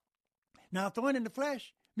 Now, thorn in the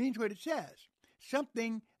flesh means what it says.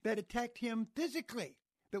 Something that attacked him physically,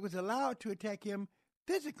 that was allowed to attack him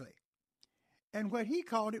physically. And what he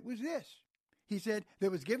called it was this. He said, there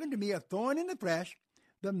was given to me a thorn in the flesh,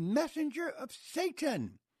 the messenger of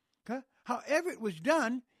Satan. Okay? However it was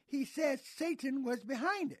done, he says Satan was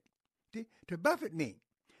behind it to buffet me,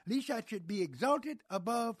 lest I should be exalted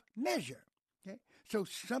above measure. Okay? So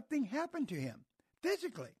something happened to him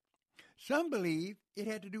physically. Some believe it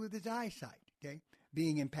had to do with his eyesight, okay,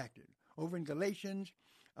 being impacted. Over in Galatians,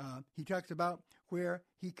 he talks about where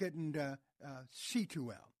he couldn't see too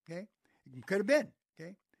well, okay? It could have been,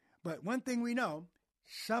 okay? But one thing we know,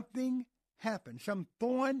 something happened, some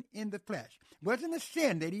thorn in the flesh. It wasn't a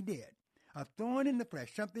sin that he did. A thorn in the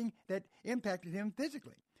flesh, something that impacted him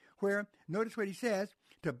physically. Where, notice what he says,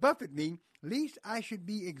 to buffet me, lest I should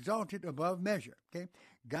be exalted above measure, okay?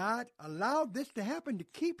 God allowed this to happen to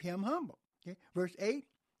keep him humble, okay? Verse 8,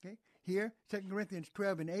 okay? Here, 2 Corinthians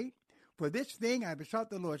 12 and 8, for this thing I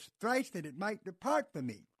besought the Lord thrice that it might depart from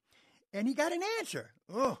me. And he got an answer.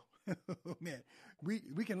 Oh, man,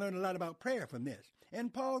 we can learn a lot about prayer from this.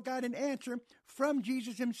 And Paul got an answer from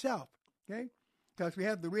Jesus himself, okay? Because we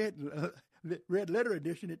have the red letter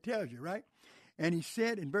edition, it tells you, right? And he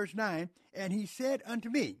said in verse 9, and he said unto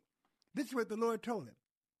me, this is what the Lord told him,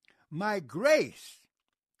 my grace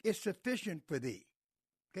is sufficient for thee,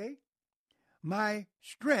 okay? My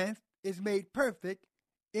strength is made perfect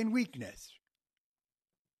in weakness.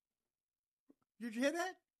 Did you hear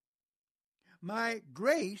that? My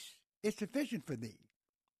grace is sufficient for thee.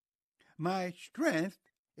 My strength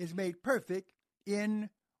is made perfect in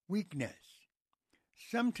weakness.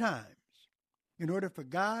 Sometimes in order for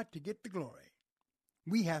God to get the glory,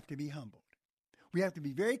 we have to be humbled. We have to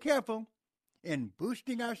be very careful in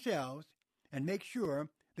boosting ourselves and make sure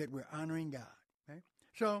that we're honoring God. Okay?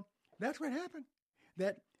 So that's what happened.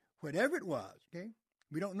 That whatever it was, okay,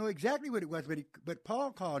 we don't know exactly what it was, but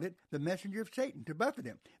Paul called it the messenger of Satan to buffet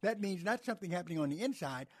him. That means not something happening on the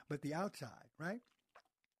inside, but the outside, right?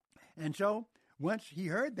 And so once he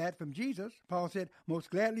heard that from Jesus, Paul said, most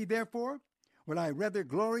gladly, therefore, will I rather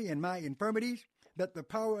glory in my infirmities, that the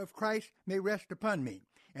power of Christ may rest upon me.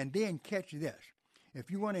 And then catch this.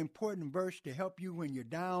 If you want an important verse to help you when you're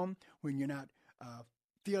down, when you're not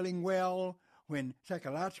feeling well, when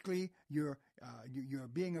psychologically you're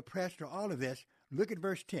being oppressed or all of this, look at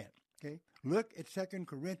verse 10. Okay, look at 2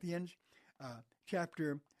 Corinthians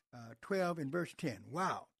chapter 12 and verse 10.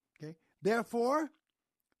 Wow. Okay, therefore,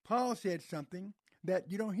 Paul said something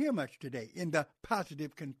that you don't hear much today in the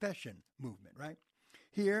positive confession movement, right?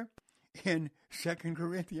 Here in 2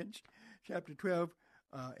 Corinthians chapter 12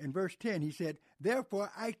 and verse 10, he said,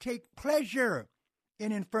 therefore I take pleasure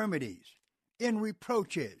in infirmities, in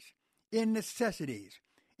reproaches, in necessities,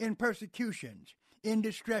 in persecutions, in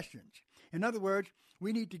distressions. In other words,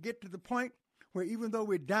 we need to get to the point where even though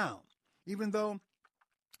we're down, even though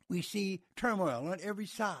we see turmoil on every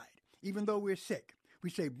side, even though we're sick, we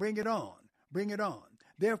say, bring it on, bring it on.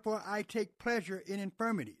 Therefore, I take pleasure in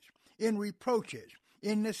infirmities, in reproaches,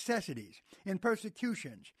 in necessities, in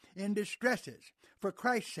persecutions, in distresses, for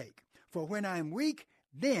Christ's sake. For when I'm weak,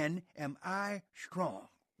 then am I strong.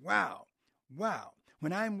 Wow, wow.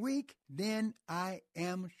 When I'm weak, then I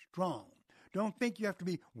am strong. Don't think you have to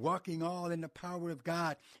be walking all in the power of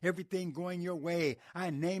God, everything going your way. I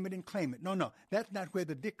name it and claim it. No, that's not where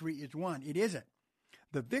the victory is won. It isn't.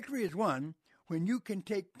 The victory is won when you can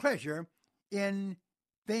take pleasure in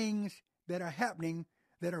things that are happening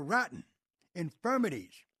that are rotten,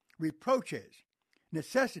 infirmities, reproaches,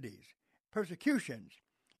 necessities, persecutions,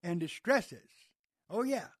 and distresses. Oh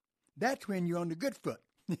yeah, that's when you're on the good foot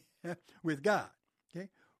with God. Okay,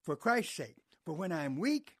 for Christ's sake. For when I'm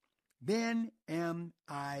weak, then am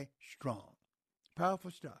I strong.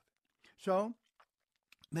 Powerful stuff. So,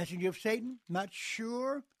 messenger of Satan, not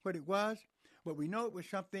sure what it was, but we know it was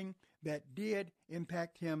something that did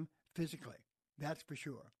impact him physically. That's for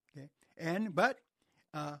sure. Okay, but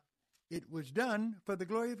it was done for the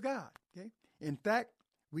glory of God. Okay, in fact,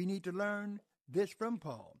 we need to learn this from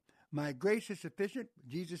Paul. My grace is sufficient,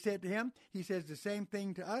 Jesus said to him. He says the same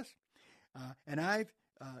thing to us. And I've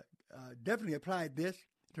definitely applied this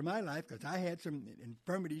to my life because I had some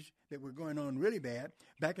infirmities that were going on really bad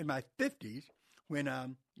back in my 50s when, I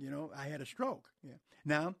had a stroke. Yeah.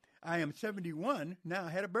 Now, I am 71. Now, I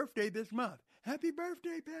had a birthday this month. Happy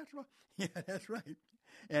birthday, Pastor. Yeah, that's right.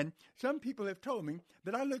 And some people have told me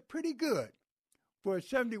that I look pretty good for a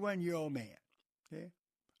 71-year-old man. Okay?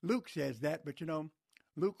 Luke says that, but,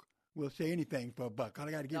 Luke will say anything for $1. All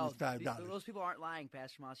I got to give is $5. Those people aren't lying,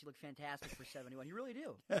 Pastor Moss. You look fantastic for 71. You really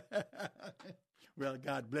do. Well,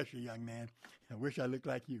 God bless you, young man. I wish I looked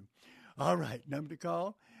like you. All right, number to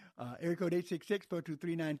call, area code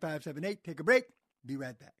 866-423-9578. Take a break. Be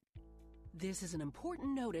right back. This is an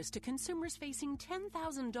important notice to consumers facing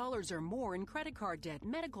 $10,000 or more in credit card debt,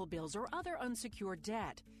 medical bills, or other unsecured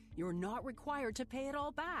debt. You're not required to pay it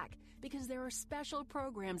all back because there are special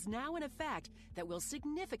programs now in effect that will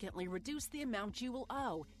significantly reduce the amount you will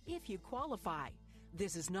owe if you qualify.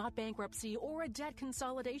 This is not bankruptcy or a debt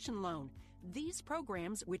consolidation loan. These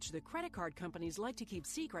programs, which the credit card companies like to keep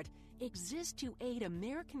secret, exist to aid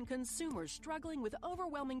American consumers struggling with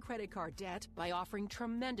overwhelming credit card debt by offering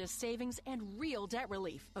tremendous savings and real debt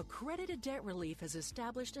relief. Accredited Debt Relief has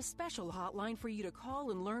established a special hotline for you to call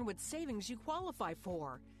and learn what savings you qualify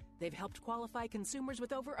for. They've helped qualify consumers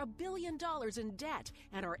with over $1 billion in debt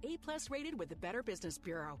and are A+ rated with the Better Business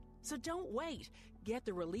Bureau. So don't wait. Get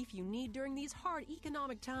the relief you need during these hard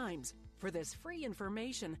economic times. For this free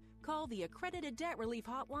information, call the Accredited Debt Relief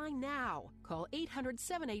Hotline now. Call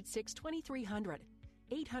 800-786-2300.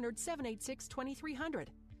 800-786-2300.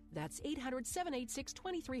 That's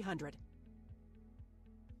 800-786-2300.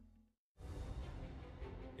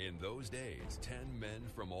 In those days, 10 men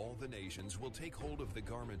from all the nations will take hold of the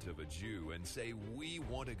garment of a Jew and say, "We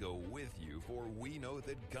want to go with you, for we know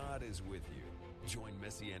that God is with you." Join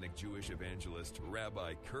Messianic Jewish evangelist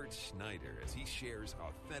Rabbi Kurt Schneider as he shares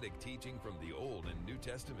authentic teaching from the Old and New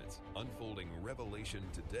Testaments, unfolding revelation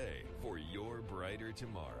today for your brighter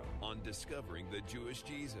tomorrow on Discovering the Jewish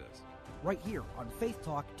Jesus. Right here on Faith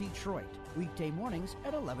Talk Detroit, weekday mornings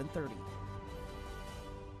at 11:30.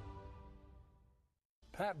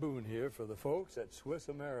 Pat Boone here for the folks at Swiss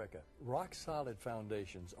America. Rock-solid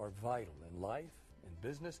foundations are vital in life, in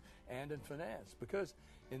business and in finance, because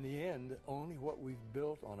in the end, only what we've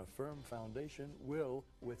built on a firm foundation will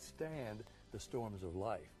withstand the storms of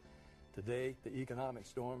life. Today, the economic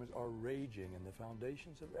storms are raging and the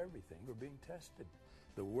foundations of everything are being tested.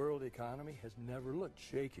 The world economy has never looked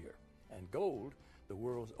shakier, and gold, the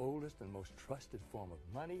world's oldest and most trusted form of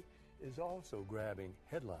money, is also grabbing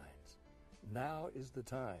headlines. Now is the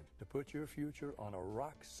time to put your future on a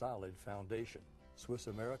rock-solid foundation. Swiss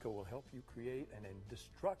America will help you create an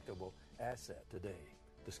indestructible asset today.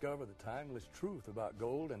 Discover the timeless truth about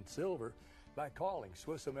gold and silver by calling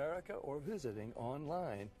Swiss America or visiting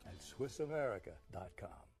online at SwissAmerica.com.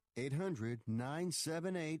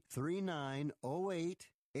 800-978-3908.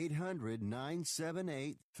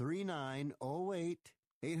 800-978-3908.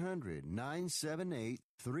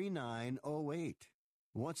 800-978-3908.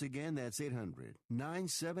 Once again, that's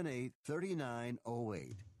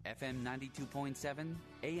 800-978-3908. FM 92.7,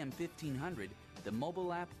 AM 1500, the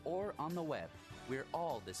mobile app, or on the web. We're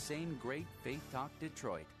all the same great Faith Talk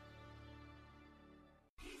Detroit.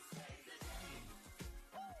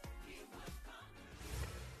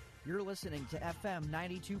 You're listening to FM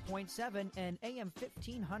 92.7 and AM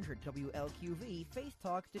 1500 WLQV Faith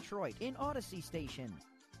Talk Detroit in Odyssey Station.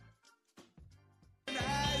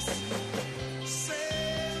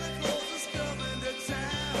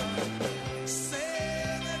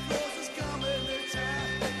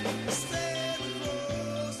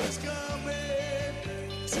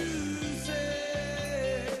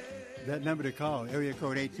 That number to call, area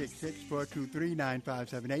code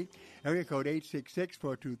 866-423-9578, area code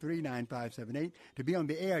 866-423-9578, to be on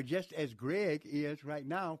the air just as Greg is right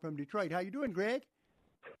now from Detroit. How you doing, Greg?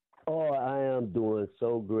 Oh, I am doing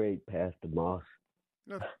so great, Pastor Moss.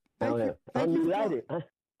 Thank you. I'm delighted.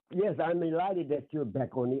 Yes, I'm delighted that you're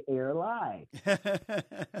back on the air live.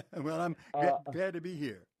 Well, I'm glad to be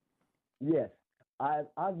here. Yes,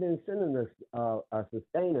 I've been sending us a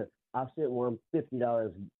sustainer. I sent one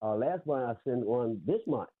 $50 last month. I sent one this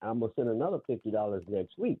month. I'm going to send another $50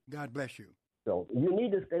 next week. God bless you. So you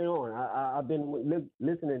need to stay on. I've been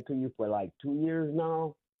listening to you for like 2 years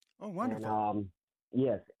now. Oh, wonderful. And,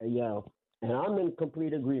 yes, yeah. And I'm in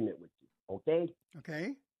complete agreement with you, okay?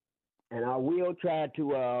 Okay. And I will try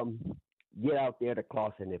to get out there to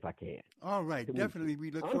Clawson if I can. All right. Definitely.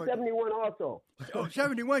 We look forward. I'm 71 also. Oh,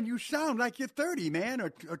 71. You sound like you're 30, man,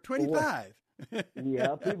 or 25.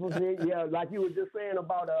 Yeah, people say, like you were just saying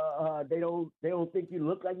about they don't think you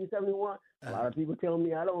look like you're 71. A lot of people tell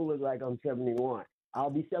me I don't look like I'm 71.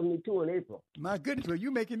 I'll be 72 in April. My goodness, well,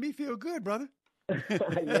 you're making me feel good, brother.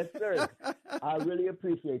 Yes, sir. I really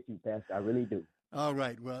appreciate you, Pastor. I really do. All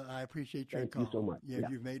right. Well, I appreciate your call. Thank you so much. Yeah,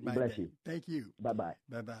 you've made my Bless day. you. Thank you. Bye-bye.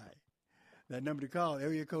 Bye-bye. That number to call,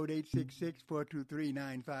 area code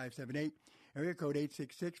 866-423-9578, area code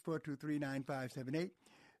 866-423-9578.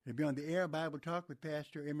 To be on the air, Bible Talk with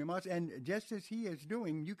Pastor Emery Moss. And just as he is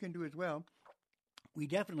doing, you can do as well. We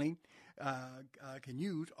definitely can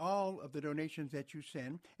use all of the donations that you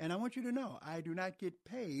send. And I want you to know, I do not get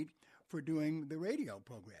paid for doing the radio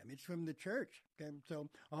program. It's from the church. Okay? So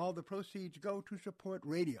all the proceeds go to support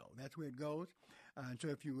radio. That's where it goes. And so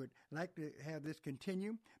if you would like to have this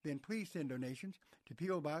continue, then please send donations to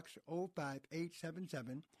P.O. Box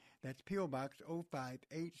 05877. That's P.O. Box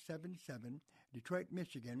 05877, Detroit,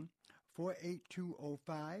 Michigan,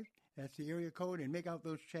 48205. That's the area code, and make out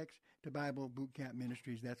those checks to Bible Boot Camp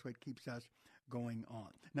Ministries. That's what keeps us going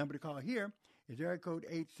on. Number to call here is area code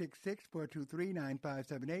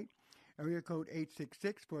 866-423-9578, area code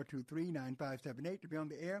 866-423-9578 to be on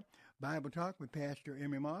the air. Bible Talk with Pastor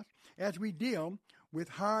Emery Moss as we deal with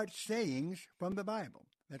hard sayings from the Bible.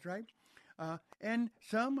 That's right. And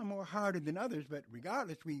some are more harder than others, but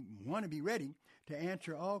regardless, we want to be ready to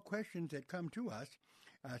answer all questions that come to us,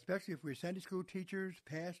 especially if we're Sunday school teachers,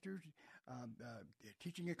 pastors,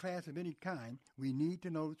 teaching a class of any kind. We need to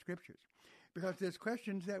know the Scriptures because there's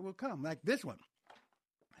questions that will come, like this one.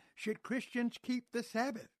 Should Christians keep the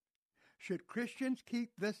Sabbath? Should Christians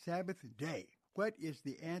keep the Sabbath day? What is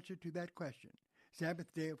the answer to that question?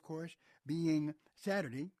 Sabbath day, of course, being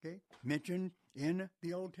Saturday, okay, mentioned in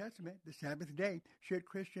the Old Testament, the Sabbath day. Should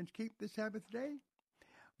Christians keep the Sabbath day?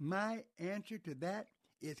 My answer to that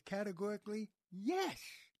is categorically yes.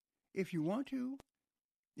 If you want to.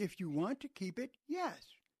 If you want to keep it, yes.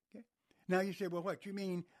 Okay. Now you say, well, what, you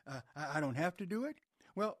mean I don't have to do it?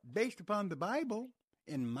 Well, based upon the Bible,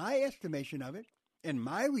 in my estimation of it, in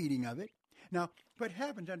my reading of it. Now, what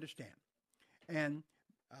happens, understand, and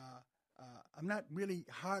I'm not really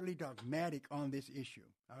hardly dogmatic on this issue,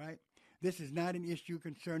 all right? This is not an issue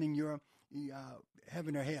concerning your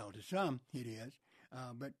heaven or hell. To some, it is.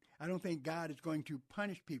 But I don't think God is going to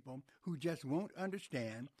punish people who just won't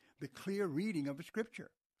understand the clear reading of the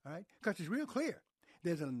Scripture, all right? Because it's real clear.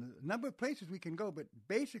 There's a number of places we can go, but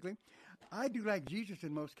basically, I do like Jesus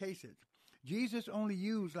in most cases. Jesus only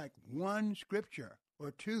used like one scripture or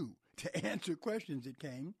two to answer questions that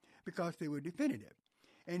came because they were definitive.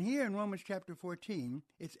 And here in Romans chapter 14,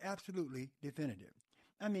 it's absolutely definitive.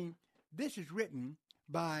 I mean, this is written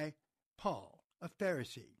by Paul, a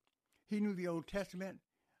Pharisee. He knew the Old Testament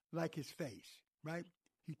like his face, right?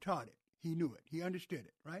 He taught it. He knew it. He understood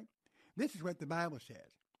it, right? This is what the Bible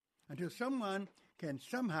says. Until someone can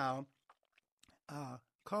somehow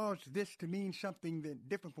cause this to mean something that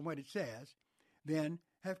different from what it says, then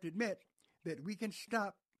have to admit that we can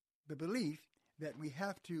stop the belief that we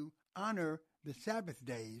have to honor the Sabbath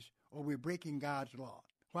days or we're breaking God's law.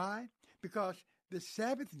 Why? Because the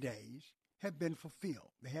Sabbath days have been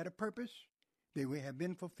fulfilled. They had a purpose. They have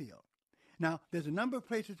been fulfilled. Now, there's a number of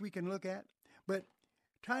places we can look at, but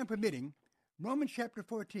time permitting, Romans chapter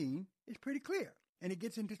 14 is pretty clear. And it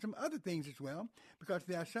gets into some other things as well, because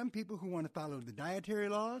there are some people who want to follow the dietary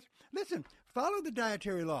laws. Listen, follow the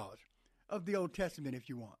dietary laws of the Old Testament if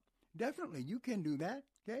you want. Definitely, you can do that,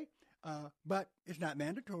 okay? But it's not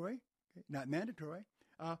mandatory, okay? Not mandatory.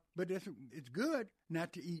 But it's good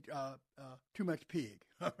not to eat too much pig,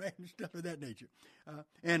 all right, and stuff of that nature.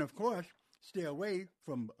 And, of course, stay away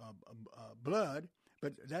from blood,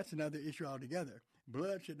 but that's another issue altogether.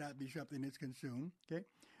 Blood should not be something that's consumed, okay?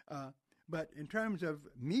 But in terms of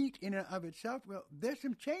meat in and of itself, well, there's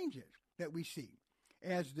some changes that we see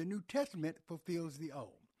as the New Testament fulfills the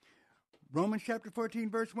Old. Romans chapter 14,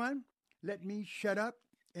 verse 1, let me shut up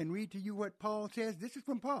and read to you what Paul says. This is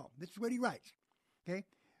from Paul. This is what he writes, okay?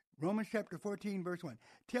 Romans chapter 14, verse 1.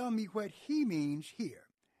 Tell me what he means here.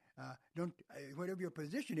 Whatever your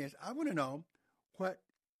position is, I want to know what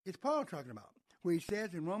is Paul talking about, where he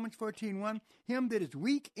says in Romans 14:1, him that is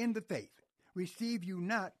weak in the faith, receive you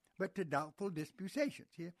not, but to doubtful disputations.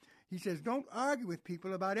 Here, he says, don't argue with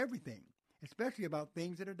people about everything, especially about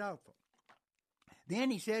things that are doubtful.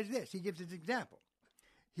 Then he says this, he gives his example.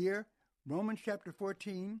 Here, Romans chapter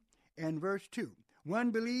 14 and verse 2.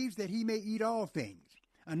 One believes that he may eat all things.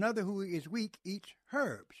 Another who is weak eats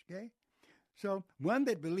herbs. Okay? So one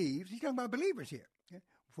that believes, he's talking about believers here. Okay?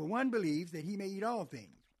 For one believes that he may eat all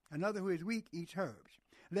things. Another who is weak eats herbs.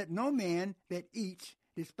 Let no man that eats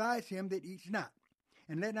despise him that eats not.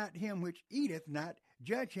 And let not him which eateth not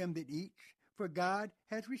judge him that eats, for God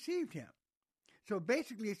has received him. So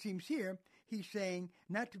basically it seems here he's saying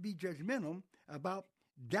not to be judgmental about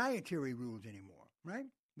dietary rules anymore, right?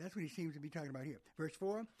 That's what he seems to be talking about here. Verse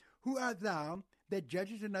 4, who art thou that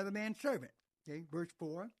judges another man's servant? Okay, verse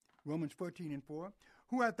 4, Romans 14 and 4.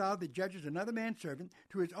 Who art thou that judges another man's servant?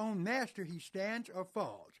 To his own master he stands or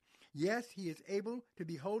falls. Yes, he is able to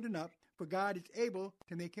be holden up, for God is able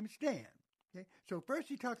to make him stand. Okay, so first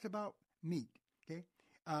he talks about meat, okay,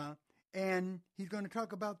 and he's going to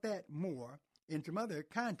talk about that more in some other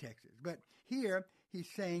contexts. But here he's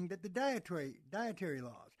saying that the dietary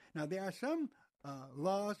laws. Now there are some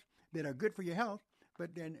laws that are good for your health,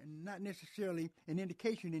 but they're not necessarily an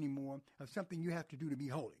indication anymore of something you have to do to be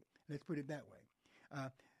holy. Let's put it that way.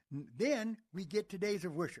 Then we get to days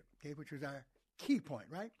of worship, okay, which was our key point,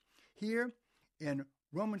 right? Here in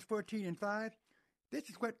Romans 14 and 5, this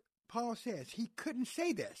is what Paul says. He couldn't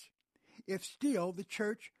say this if still the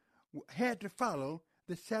church had to follow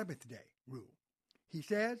the Sabbath day rule. He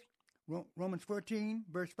says, Romans 14,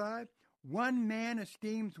 verse 5, one man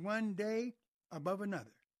esteems one day above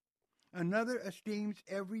another. Another esteems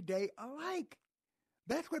every day alike.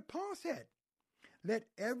 That's what Paul said. Let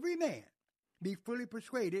every man be fully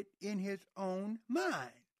persuaded in his own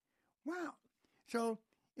mind. Wow. So,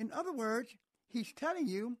 in other words, he's telling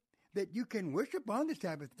you that you can worship on the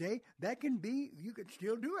Sabbath day. That can be, you could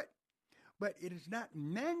still do it. But it is not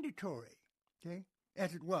mandatory, okay,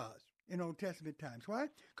 as it was in Old Testament times. Why?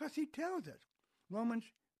 Because he tells us, Romans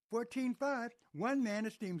 14:5, one man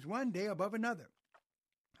esteems one day above another.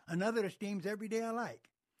 Another esteems every day alike.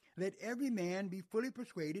 Let every man be fully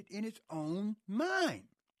persuaded in his own mind.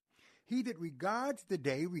 He that regards the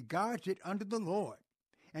day regards it unto the Lord.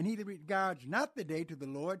 And he that regards not the day to the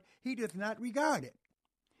Lord, he doth not regard it.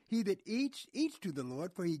 He that eats, eats to the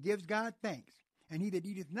Lord, for he gives God thanks. And he that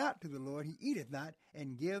eateth not to the Lord, he eateth not,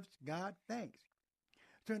 and gives God thanks.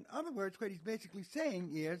 So in other words, what he's basically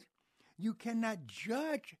saying is, you cannot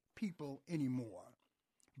judge people anymore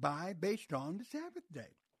based on the Sabbath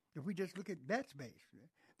day. If we just look at that space,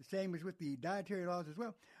 the same as with the dietary laws as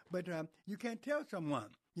well. But you can't tell someone,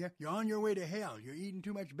 you're on your way to hell, you're eating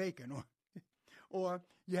too much bacon, or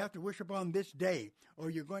you have to worship on this day, or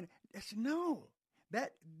you're going to, no.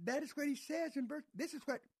 That is what he says in verse. This is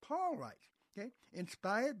what Paul writes, okay?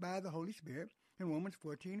 Inspired by the Holy Spirit in Romans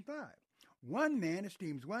 14:5. One man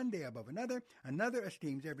esteems one day above another, another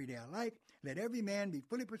esteems every day alike. Let every man be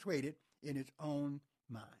fully persuaded in his own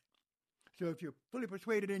mind. So if you're fully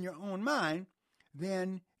persuaded in your own mind,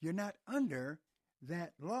 then you're not under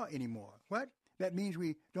that law anymore. What? That means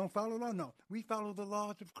we don't follow the law? No, we follow the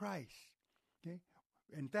laws of Christ. Okay?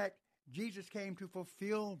 In fact, Jesus came to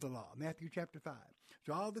fulfill the law, Matthew chapter 5.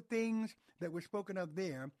 So all the things that were spoken of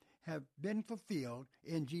there have been fulfilled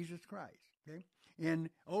in Jesus Christ. Okay? In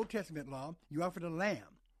Old Testament law, you offered a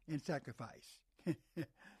lamb in sacrifice.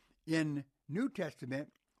 In New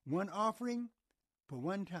Testament, one offering for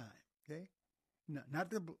one time. Okay? Not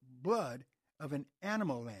the blood of an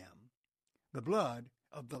animal lamb, the blood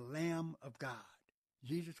of the Lamb of God,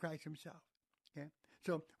 Jesus Christ himself. Okay?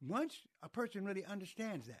 So once a person really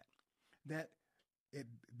understands that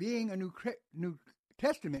being a New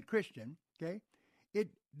Testament Christian, okay, it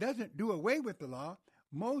doesn't do away with the law.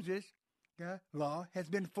 Moses' law has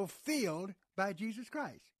been fulfilled by Jesus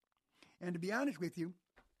Christ. And to be honest with you,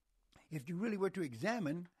 if you really were to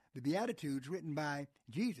examine the Beatitudes written by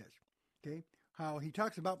Jesus, okay, how he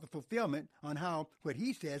talks about the fulfillment on how what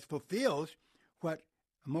he says fulfills what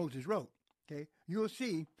Moses wrote, okay, you'll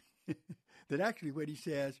see that actually what he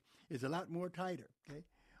says is a lot more tighter, okay.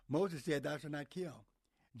 Moses said, thou shalt not kill.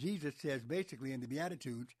 Jesus says basically in the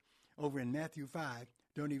Beatitudes over in Matthew 5,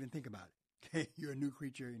 don't even think about it, okay. You're a new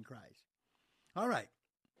creature in Christ. All right.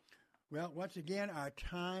 Well, once again, our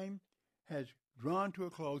time has drawn to a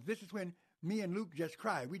close. This is when me and Luke just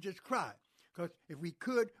cry. We just cry. Because if we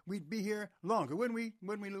could, we'd be here longer. Wouldn't we,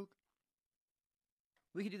 Luke?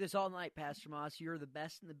 We could do this all night, Pastor Moss. You're the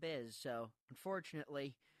best in the biz. So,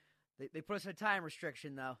 unfortunately, they put us in a time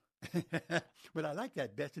restriction, though. But I like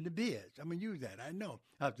that, best in the biz. I'm going to use that. I know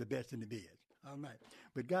I'm the best in the biz. All right.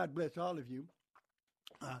 But God bless all of you.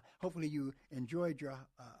 Hopefully you enjoyed your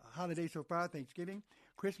holiday so far, Thanksgiving.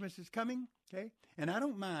 Christmas is coming, okay? And I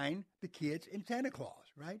don't mind the kids in Santa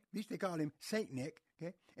Claus, right? At least they call him Saint Nick,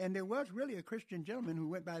 okay? And there was really a Christian gentleman who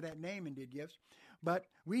went by that name and did gifts. But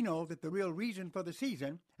we know that the real reason for the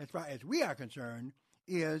season, as far as we are concerned,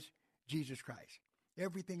 is Jesus Christ.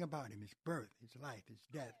 Everything about him, his birth, his life, his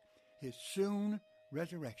death, his soon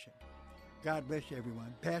resurrection. God bless you,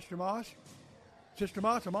 everyone. Pastor Moss, Sister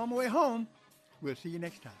Moss, I'm on my way home. We'll see you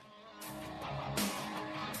next time.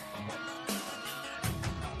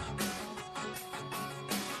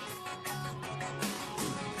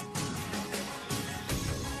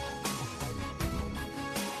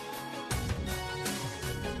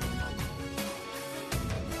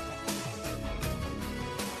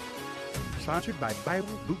 Sponsored by Bible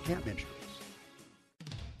Boot Camp Ministries.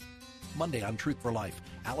 Monday on Truth for Life,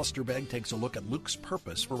 Alistair Begg takes a look at Luke's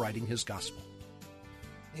purpose for writing his gospel.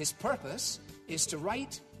 His purpose is to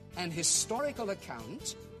write an historical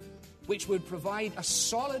account which would provide a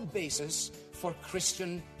solid basis for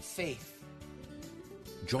Christian faith.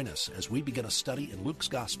 Join us as we begin a study in Luke's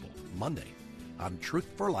Gospel, Monday, on Truth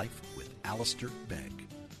for Life with Alistair Begg.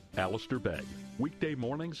 Alistair Begg, weekday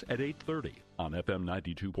mornings at 8:30 on FM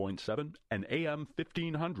 92.7 and AM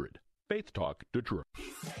 1500. Faith Talk Detroit.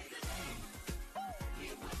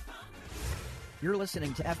 You're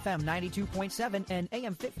listening to FM 92.7 and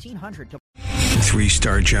AM 1500.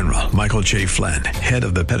 3-star General Michael J. Flynn, head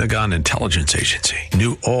of the Pentagon Intelligence Agency,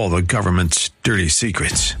 knew all the government's dirty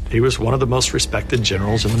secrets. He was one of the most respected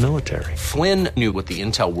generals in the military. Flynn knew what the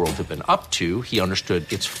intel world had been up to. He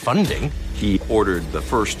understood its funding. He ordered the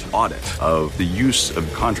first audit of the use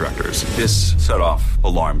of contractors. This set off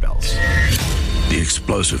alarm bells. The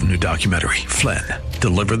explosive new documentary, Flynn,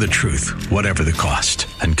 Deliver the Truth, Whatever the Cost,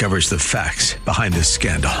 uncovers the facts behind this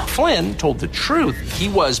scandal. Flynn told the truth. He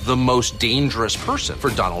was the most dangerous person for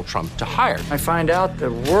Donald Trump to hire. I find out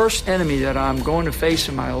the worst enemy that I'm going to face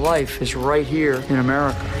in my life is right here in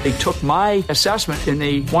America. They took my assessment and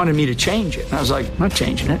they wanted me to change it. And I was like, I'm not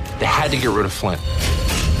changing it. They had to get rid of Flynn.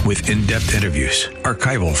 With in-depth interviews,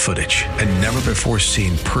 archival footage, and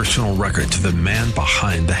never-before-seen personal records of the man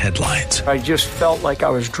behind the headlines. I just felt like I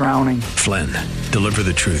was drowning. Flynn, Deliver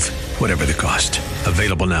the Truth, Whatever the Cost.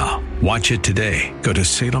 Available now. Watch it today. Go to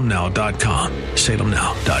salemnow.com.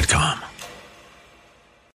 salemnow.com.